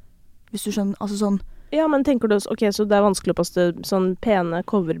 hvis du skjønner, altså sånn. Ja, men tenker du, ok, så det er vanskelig å poste sånn pene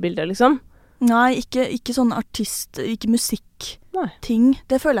coverbilder, liksom? Nei, ikke sånn artist, ikke musikk-ting,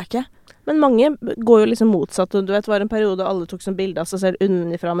 det føler jeg ikke. Men mange går jo liksom motsatt, og du vet, var en periode alle tok sånn bilde av seg selv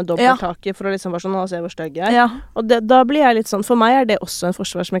unnifra med dobbelttaket, for å liksom være sånn, å se hvor støgg jeg er. Ja. Og da blir jeg litt sånn, for meg er det også en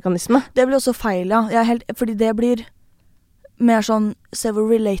forsvarsmekanisme. Det blir også feil, ja. Fordi det blir mer sånn, se hvor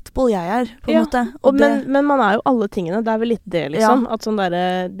relatable jeg er, på en måte. Men man er jo alle tingene, det er vel litt det, liksom. At sånn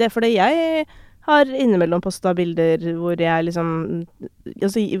det er fordi jeg har innimellom postet bilder hvor jeg liksom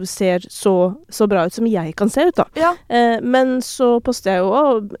altså, ser så bra ut som jeg kan se ut, da. Ja. Men så poster jeg jo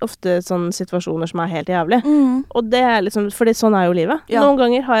ofte sånne situasjoner som er helt jævlig. Og det er liksom, fordi sånn er jo livet. Ja. Noen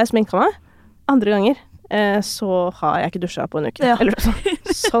ganger har jeg sminket meg, andre ganger så har jeg ikke dusjet på en uke. Ja. Eller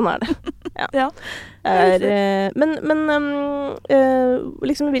sånn er det. Ja. Men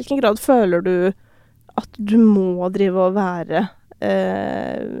liksom i hvilken grad føler du at du må drive og være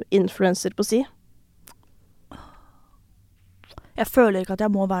influencer på si? Jeg føler ikke at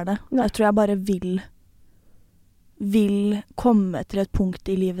jeg må være det. Nei. Jeg tror jeg bare vil komme til et punkt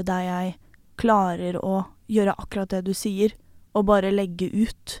i livet der jeg klarer å gjøre akkurat det du sier, og bare legge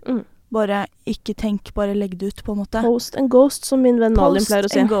ut. Bare ikke tenk, bare legg det ut, på en måte. Post and ghost, som min venn Malin pleier å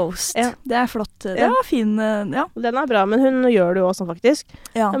si. Post and ghost. Ja. Det er flott. Det er fin, ja. Den er bra, men hun gjør det jo også, faktisk.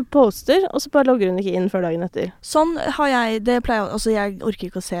 Ja. Hun poster, og så bare logger hun ikke inn før dagen etter. Sånn har jeg, det pleier, altså jeg orker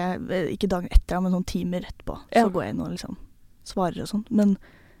ikke å se, ikke dagen etter, men noen timer etterpå. Så går jeg inn og liksom svarer og sånt. Men,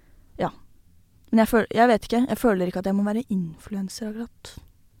 ja. Men jeg vet ikke, jeg føler ikke at jeg må være influencer akkurat.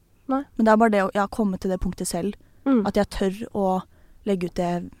 Nei. Men det er bare det, jeg har kommet til det punktet selv, at jeg tør å legge ut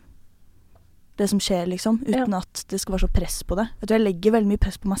det som skjer, liksom, uten at det skal være så press på det. Jeg tror jeg legger veldig mye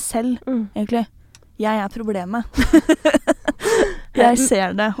press på meg selv, egentlig. Jeg er problemet. Jeg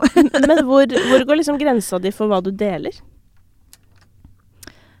ser det. Men hvor går liksom grensa di for hva du deler?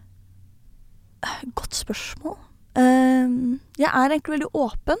 Godt spørsmål. Jeg er egentlig veldig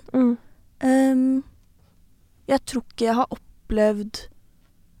åpen. Jeg tror ikke jeg har opplevd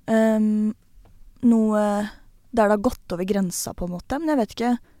noe der det har gått over grensa, på en måte. Men jeg vet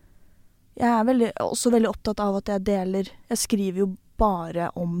ikke. Jeg er også veldig opptatt av at jeg skriver jo bare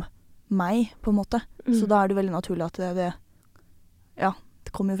om meg, på en måte. Så da er det veldig naturlig at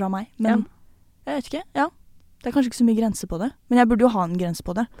det kommer fra meg. Men jeg vet ikke, det er kanskje ikke så mye grense på det. Men jeg burde jo ha en grense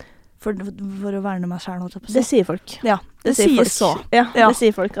på det, for å verne meg selv. Det sier folk. Ja, det sier folk. Så. Ja, det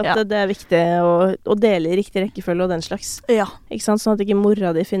sier folk, at det er viktig å dele i riktig rekkefølge og den slags. Ja. Ikke sant? Sånn at ikke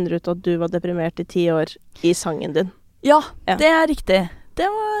mora di finner ut at du var deprimert i 10 år i sangen din. Ja, det er riktig. Det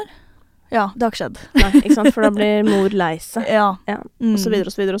har ikke skjedd. Nei, ikke sant? For da blir mor lei seg. Ja. Og så videre,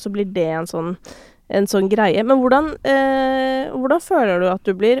 og så videre. Og så blir det en sånn en sånn greie. Men hvordan føler du at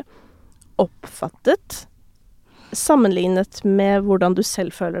du blir oppfattet sammenlignet med hvordan du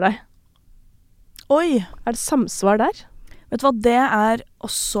selv føler deg? Oi! Er det samsvar der? Vet du hva, det er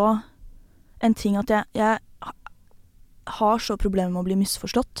også en ting at jeg har så problemer med å bli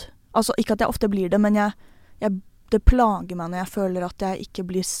misforstått. Altså, ikke at jeg ofte blir det, men det plager meg når jeg føler at jeg ikke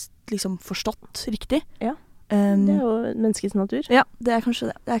blir liksom forstått riktig. Ja, det er jo menneskets natur. Ja, det er kanskje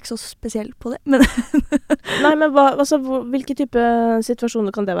det. Jeg er ikke så spesiell på det, men Nei, men hvilke type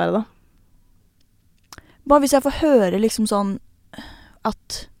situasjoner kan det være da? Bare hvis jeg får høre liksom sånn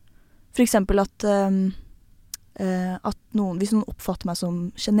at for eksempel at hvis noen oppfatter meg som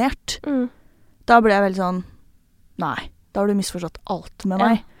genert, da blir jeg veldig sånn, nei, da har du misforstått alt med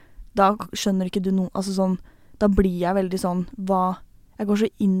meg. Da skjønner ikke du noe, altså sånn, da blir jeg veldig sånn, jeg går så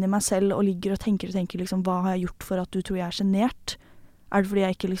inn i meg selv og ligger og tenker liksom, hva har jeg gjort for at du tror jeg er genert? Er det fordi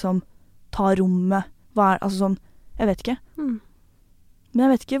jeg ikke liksom tar rommet? Altså sånn, jeg vet ikke. Men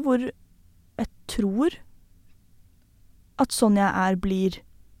jeg vet ikke hvor jeg tror at sånn jeg er blir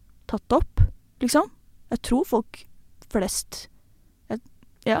tatt opp, liksom. Jeg tror folk flest, jeg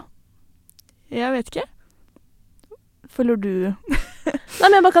vet ikke. Føler du? Nei,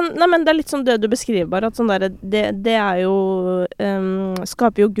 men det er litt sånn det du beskriver bare, at sånn der, det er jo,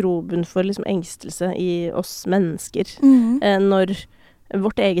 skaper jo grobunn for liksom engstelse i oss mennesker, når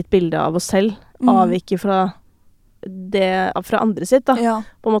vårt eget bilde av oss selv avviker fra andre sitt, da,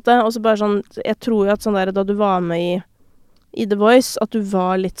 på en måte. Og så bare sånn, jeg tror jo at sånn der, da du var med i The Voice, at du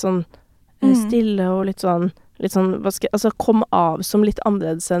var litt sånn stille og litt sånn, altså kom av som litt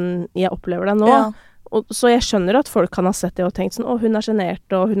annerledes enn jeg opplever deg nå. Og, så jeg skjønner at folk kan ha sett det og tenkt sånn, hun er genert,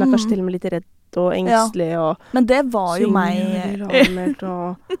 og hun er kanskje til og med litt redd og engstelig, og men det var jo meg. Og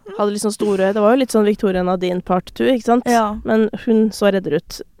hadde litt sånn store, det var jo litt sånn Victoria Nadine part 2, ikke sant? Ja. Men hun så redder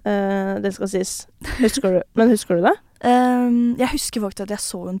ut, det skal sies. Husker du det? Jeg husker faktisk at jeg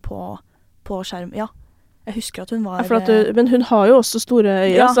så hun på skjerm, Jeg husker at hun var men hun har jo også store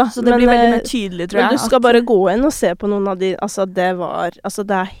øyne, altså. Så det blir veldig mer tydelig, tror jeg. Men du skal bare gå inn og se på noen av de, altså det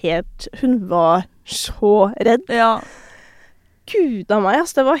er helt, hun var så redd. Ja. Gud av meg,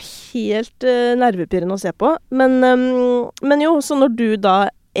 altså, det var helt nervepirrende å se på. Men jo, så når du da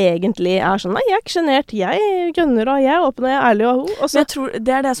egentlig er sånn, nei, jeg er ikke genert, jeg gønner, og jeg er åpen, og jeg er ærlig, og men jeg tror,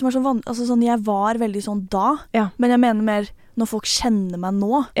 det er det som er så vanlig, altså sånn, jeg var veldig sånn da, men jeg mener mer, når folk kjenner meg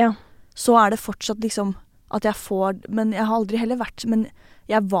nå, så er det fortsatt liksom, at jeg får, men jeg har aldri heller vært, men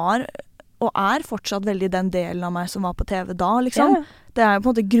jeg var, og er fortsatt veldig den delen av meg som var på TV da, liksom. Det er jo på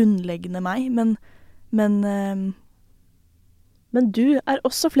en måte grunnleggende meg, men du er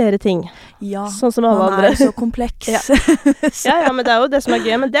også flere ting. Ja, sånn som alle andre. Man er så kompleks. ja, men det er jo det som er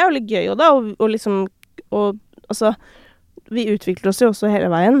gøy, men det er jo litt gøy jo da, og liksom, altså, vi utvikler oss jo også hele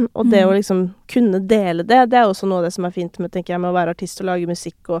veien, og det å liksom kunne dele det er også noe av det som er fint med, tenker jeg, med å være artist og lage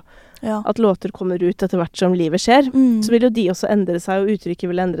musikk, og at låter kommer ut etter hvert som livet skjer. Så vil jo de også endre seg, og uttrykket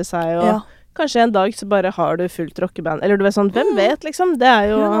vil endre seg, og kanskje en dag så bare har du fullt rockeband, eller du vet sånn, hvem vet liksom, det er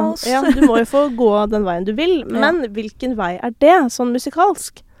jo, du må jo få gå den veien du vil, men hvilken vei er det, sånn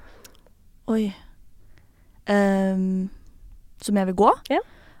musikalsk? Oi. Som jeg vil gå? Ja.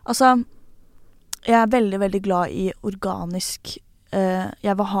 Altså, jeg er veldig, veldig glad i organisk,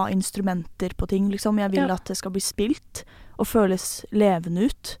 jeg vil ha instrumenter på ting, liksom, jeg vil at det skal bli spilt, og føles levende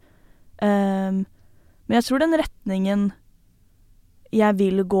ut. Men jeg tror den retningen jeg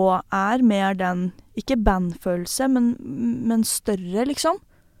vil gå er mer den, ikke bandfølelse, men større, liksom.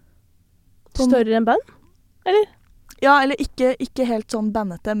 Større enn band? Eller? Ja, eller ikke helt sånn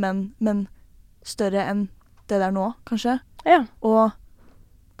bandete, men større enn det der nå, kanskje. Ja. Og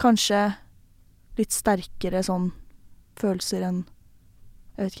kanskje litt sterkere sånn følelser enn,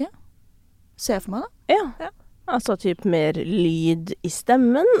 jeg vet ikke, se for meg da. Ja. Altså typ mer lyd i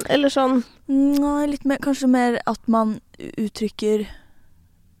stemmen, eller sånn? Nei, litt mer, kanskje mer at man uttrykker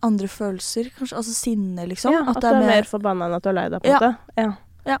andre følelser, kanskje, altså sinne, liksom. Ja, at du er mer forbannet enn at du er lei deg, på en måte.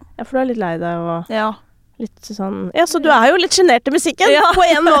 Ja, for du er litt lei deg, og litt sånn... Ja, så du er jo litt genert i musikken, på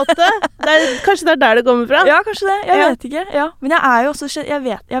en måte. Kanskje det er der det kommer fra? Ja, kanskje det. Jeg vet ikke, Men jeg er jo også... Jeg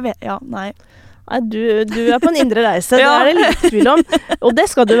vet, nei. Nei, du er på en indre reise, det er det litt tvil om. Og det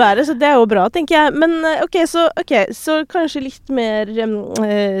skal du være, så det er jo bra, tenker jeg. Men så kanskje litt mer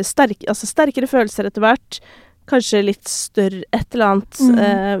sterkere følelser etter hvert. Kanskje litt større et eller annet.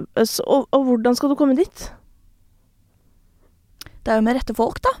 Og hvordan skal du komme dit? Det er jo med rette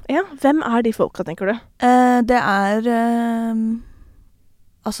folk, da. Ja, hvem er de folka, tenker du? Det er...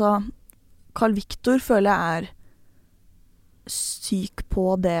 altså, Carl Victor føler jeg er syk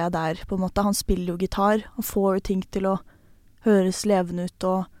på det der, på en måte. Han spiller jo gitar, han får jo ting til å høres levende ut,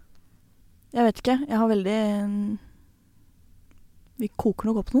 Jeg vet ikke. Jeg har veldig Vi koker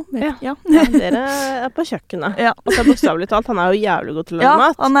nok opp noe. Ja, dere er på kjøkkenet. Ja. Og så bokstavelig talt, han er jo jævlig god til å lage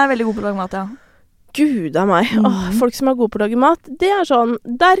mat. Ja, han er veldig god på å lage mat, ja. Gud av meg. Folk som er gode på å lage mat, det er sånn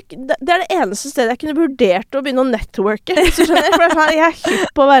det er det eneste stedet jeg kunne vurdert å begynne å networke. Så skjønner jeg, for jeg er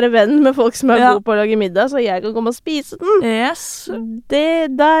hypp på å være venn med folk som er gode på å lage middag, så jeg kan komme og spise den. Yes.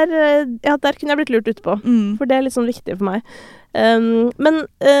 Der kunne jeg blitt lurt ut på. For det er litt sånn viktig for meg.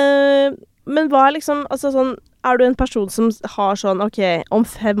 Men hva er liksom, altså sånn, er du en person som har sånn, ok, om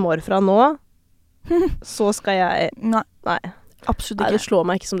 5 år fra nå, så skal jeg... Nei. Absolutt ikke. Nei, det slår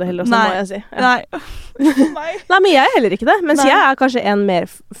meg ikke som det heller, så må jeg si. Ja. Nei. Nei, men jeg er heller ikke det. Mens jeg er kanskje en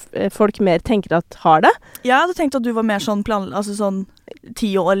folk mer tenker at har det. Jeg hadde tenkt at du var mer sånn altså sånn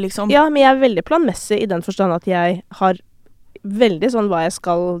 10 år, liksom. Ja, men jeg er veldig planmessig i den forstand at jeg har veldig sånn hva jeg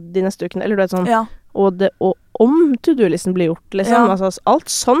skal de neste ukene, eller du vet sånn, og om to-do-listen blir gjort, liksom. Altså alt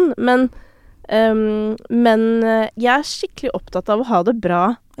sånn, men jeg er skikkelig opptatt av å ha det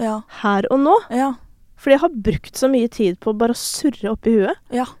bra her og nå. Ja. Fordi jeg har brukt så mye tid på bare å surre opp i huet.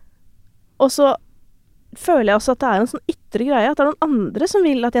 Ja. Og så føler jeg også at det er en sånn ytre greie, at det er noen andre som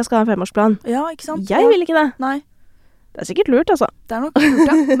vil at jeg skal ha en 5-årsplan. Ja, ikke sant? Jeg vil ikke det. Nei. Det er sikkert lurt, altså. Det er nok lurt,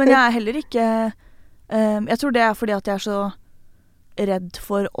 ja. Men jeg er heller ikke... jeg tror det er fordi at jeg er så redd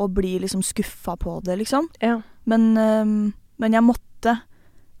for å bli liksom skuffa på det, liksom. Ja. Men jeg måtte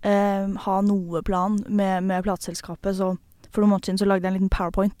ha noe plan med plateselskapet, så... For noen måneder siden så lagde jeg en liten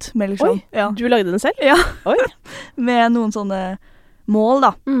PowerPoint. Med liksom, du lagde den selv? Ja. Oi. Med noen sånne mål,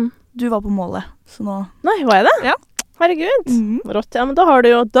 da. Du var på målet, så nå... Nei, var jeg det? Ja. Herregud. Rått. Ja, men da har du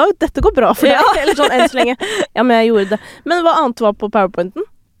jo... dette går bra for deg. Eller sånn, enn så lenge. Ja, men jeg gjorde det. Men hva annet var på PowerPointen?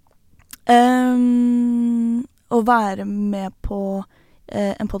 Å være med på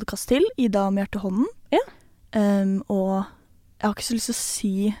en podcast til, Ida med hjertehånden. Ja. Og jeg har ikke så lyst til å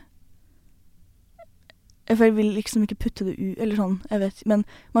si... For jeg vil liksom ikke putte det ut, eller sånn, jeg vet. Men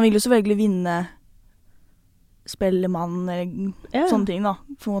man vil jo selvfølgelig vinne Spellemann, eller sånne ting da,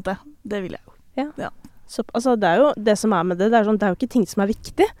 på en måte. Det vil jeg jo. Ja. Så, altså, det er jo det som er med det, det er jo ikke ting som er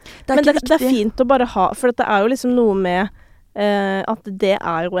viktig. Men det er fint å bare ha, for det er jo liksom noe med at det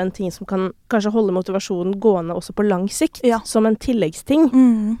er jo en ting som kan kanskje holde motivasjonen gående også på lang sikt, som en tilleggsting.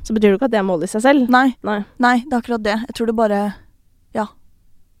 Så betyr det ikke at det er mål i seg selv. Nei, det er akkurat det. Jeg tror det bare, ja.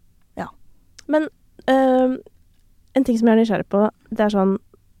 Men en ting som jeg er nysgjerrig på, det er sånn,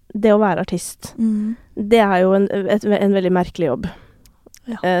 det å være artist, det er jo en veldig merkelig jobb,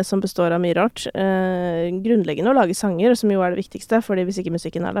 som består av mye rart. Grunnleggende å lage sanger, som jo er det viktigste, fordi hvis ikke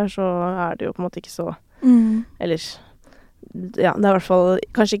musikken er der, så er det jo på en måte ikke så, eller, ja, det er i hvert fall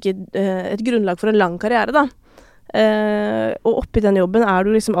kanskje ikke et grunnlag for en lang karriere da. Og oppi den jobben er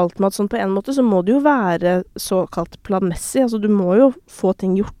du liksom alt med at sånn på en måte så må du jo være såkalt planmessig, altså du må jo få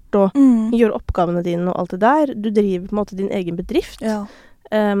ting gjort og gjøre oppgavene dine og alt det der. Du driver på en måte din egen bedrift. Ja.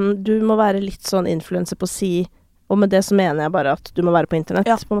 Du må være litt sånn influencer på si, og med det så mener jeg bare at du må være på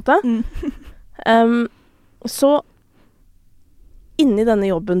internett, på en måte. Så inni denne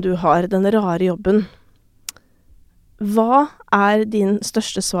jobben du har, denne rare jobben, hva er din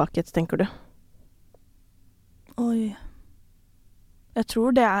største svakhet, tenker du? Oi. Jeg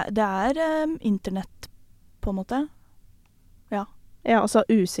tror det er internett, på en måte. Ja. Ja, altså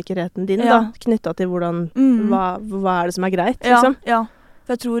usikkerheten din da, knyttet til hvordan, hva er det som er greit, liksom? Ja.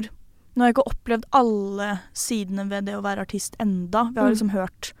 For jeg tror, nå har jeg ikke opplevd alle sidene ved det å være artist enda. Vi har liksom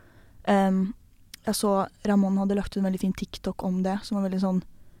hørt, jeg så Ramón hadde lagt ut en veldig fin TikTok om det, som var veldig sånn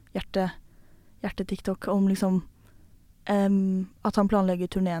hjerte-TikTok, om liksom, at han planlegger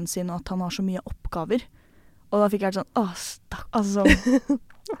turneen sin, og at han har så mye oppgaver. Og da fikk jeg sånn, altså sånn,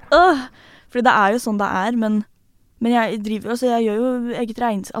 fordi det er jo sånn det er, men jeg driver, altså jeg gjør jo eget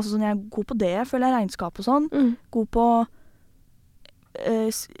regnskap, altså sånn, jeg er god på det, jeg føler jeg regnskap og sånn, god på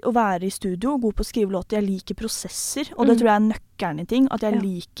å være i studio, god på å skrive låter, jeg liker prosesser, og det tror jeg er nøkkelen i ting, at jeg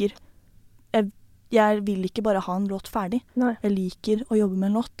liker, jeg vil ikke bare ha en låt ferdig, jeg liker å jobbe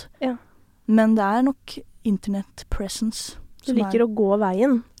med en låt, men det er nok internet presence. Du liker å gå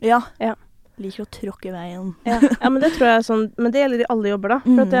veien. Ja. Liker å tråkke veien. Ja, men det tror jeg er sånn, men det gjelder i alle jobber da,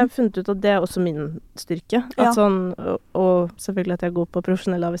 for at jeg har funnet ut at det er også min styrke, at sånn, og selvfølgelig at jeg går på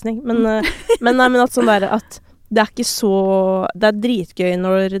profesjonell avvisning, men at sånn der, at det er ikke så, det er dritgøy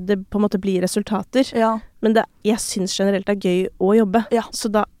når det på en måte blir resultater, men jeg synes generelt det er gøy å jobbe,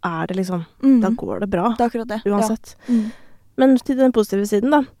 så da er det liksom, da går det bra, det er akkurat det. Uansett. Men til den positive siden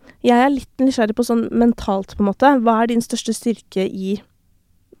da, jeg er litt nysgjerrig på sånn mentalt på en måte, hva er din største styrke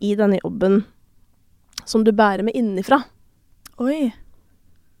i denne jobben som du bærer med innifra? Oi.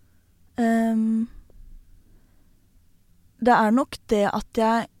 Det er nok det at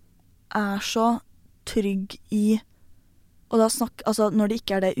jeg så trygg i, og da altså når det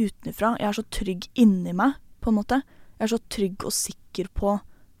ikke det utenifra, jeg så trygg inni meg, på en måte. Jeg så trygg og sikker på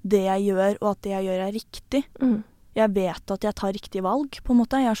det jeg gjør, og at det jeg gjør riktig. Jeg vet at jeg tar riktige valg, på en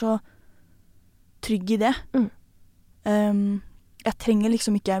måte. Jeg så trygg i det. Jeg trenger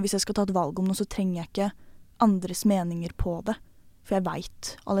liksom ikke, hvis jeg skal ta et valg om noe, så trenger jeg ikke andres meninger på det. For jeg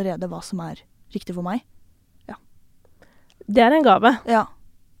vet allerede hva som riktig for meg. Ja. Det en gave. Ja.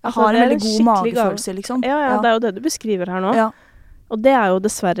 Jeg har en veldig god magefølelse, liksom. Ja, det jo det du beskriver her nå. Ja. Og det jo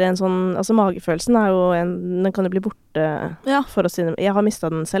dessverre en sånn, altså magefølelsen jo den kan jo bli borte for oss sine. Jeg har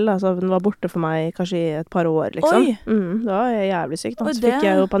mistet den selv, altså den var borte for meg kanskje i et par år, liksom. Oi! Det var jævlig sykt, da. Så fikk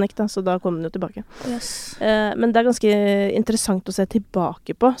jeg jo panikk da, så da kom den jo tilbake. Yes. Men det ganske interessant å se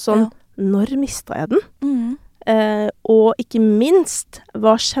tilbake på, sånn, når mistet jeg den? Og ikke minst,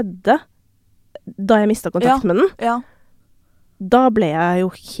 hva skjedde da jeg mistet kontakt med den? Ja. Da ble jeg jo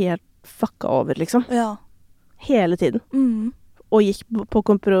helt fucka over, liksom. Ja. Hele tiden. Og gikk på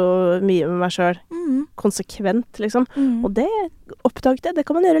kompromiss med meg selv. Konsekvent, liksom. Og det oppdaget jeg, det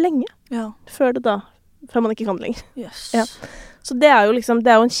kan man gjøre lenge. Ja. Før man ikke kan det lenger. Yes. Ja. Så det jo liksom,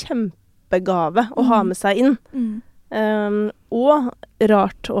 det jo en kjempegave å ha med seg inn. Og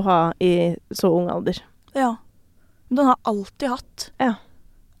rart å ha i så ung alder. Ja. Den har alltid hatt. Ja.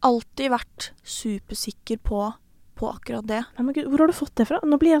 Alltid vært supersikker på akkurat det. Ja, men Gud, hvor har du fått det fra?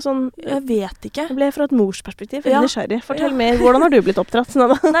 Nå blir jeg sånn... Jeg vet ikke. Nå blir jeg fra et morsperspektiv. Jeg nysgjerrig. Fortell mer, hvordan har du blitt oppdratt?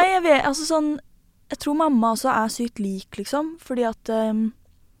 Nei, jeg vet, altså sånn... Jeg tror mamma også sykt lik, liksom. Fordi at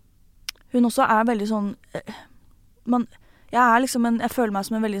hun også veldig sånn... Jeg liksom jeg føler meg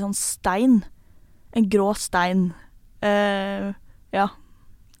som en veldig sånn stein. En grå stein. Ja.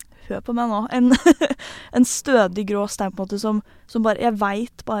 Hør på meg nå. En stødig grå stein, på en måte, som bare... Jeg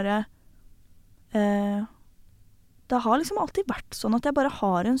vet bare... Det har liksom alltid vært sånn at jeg bare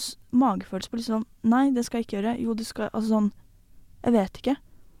har en magefølelse på liksom, nei, det skal jeg ikke gjøre. Jo, det skal, altså sånn, jeg vet ikke.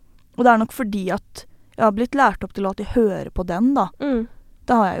 Og det nok fordi at jeg har blitt lært opp til å alltid høre på den, da.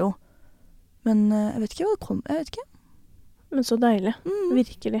 Det har jeg jo. Men jeg vet ikke hva det kom, jeg vet ikke. Men så deilig,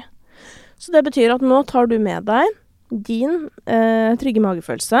 virkelig. Så det betyr at nå tar du med deg din trygge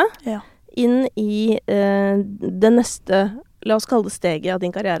magefølelse inn i det neste, la oss kalle det steget av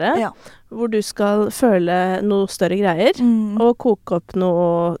din karriere, hvor du skal føle noe større greier, og koke opp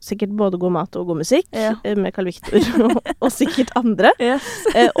noe, sikkert både god mat og god musikk, med Carl Victor og sikkert andre. Yes.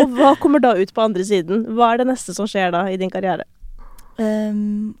 Og hva kommer da ut på andre siden? Hva det neste som skjer da i din karriere?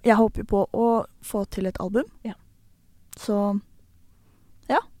 Jeg håper på å få til et album. Ja. Så,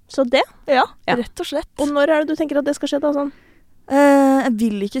 ja. Så det? Ja, rett og slett. Og når det du tenker at det skal skje da, sånn? Jeg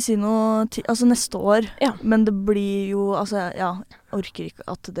vil ikke si noe altså neste år, men det blir jo, altså, jeg orker ikke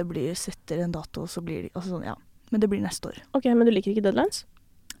at det setter en dato, så blir det, altså sånn, men det blir neste år. Ok, men du liker ikke deadlines?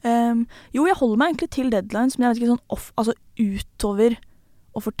 Jo, jeg holder meg egentlig til deadlines, men jeg vet ikke sånn altså utover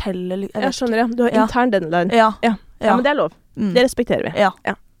å fortelle, jeg skjønner, du har intern deadline. Ja, men det lov. Det respekterer vi. Ja.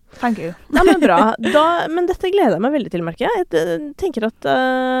 Thank you. Ja, men bra. Men dette gleder jeg meg veldig til, merker jeg. Jeg tenker at,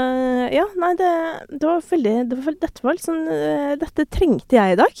 det var veldig, dette var litt sånn, dette trengte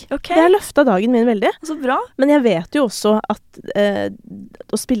jeg i dag. Okay. Det har løftet dagen min veldig. Så bra. Men jeg vet jo også at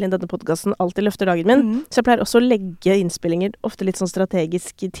å spille inn denne podcasten alltid løfter dagen min. Så jeg pleier også å legge innspillinger ofte litt sånn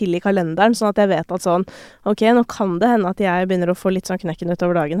strategisk til i kalenderen, sånn at jeg vet at sånn, ok, nå kan det hende at jeg begynner å få litt sånn knekken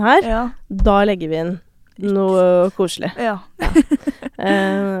utover dagen her. Ja. Da legger vi inn noe koselig. Ja.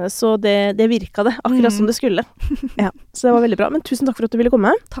 Så det virka det, akkurat som det skulle. Ja, så det var veldig bra. Men tusen takk for at du ville komme.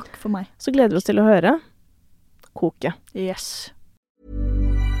 Takk for meg. Så gleder vi oss til å høre koke. Yes.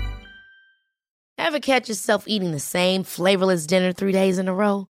 Ever catch yourself eating the same flavorless dinner 3 days in a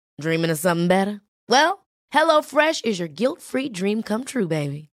row? Dreaming of something better? Well, HelloFresh is your guilt-free dream come true,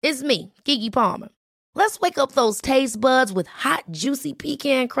 baby. It's me, Keke Palmer. Let's wake up those taste buds with hot, juicy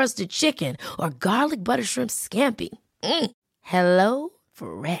pecan-crusted chicken or garlic butter shrimp scampi. Hello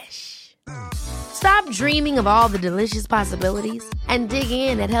Fresh. Stop dreaming of all the delicious possibilities and dig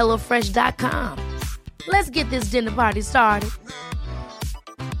in at HelloFresh.com. Let's get this dinner party started.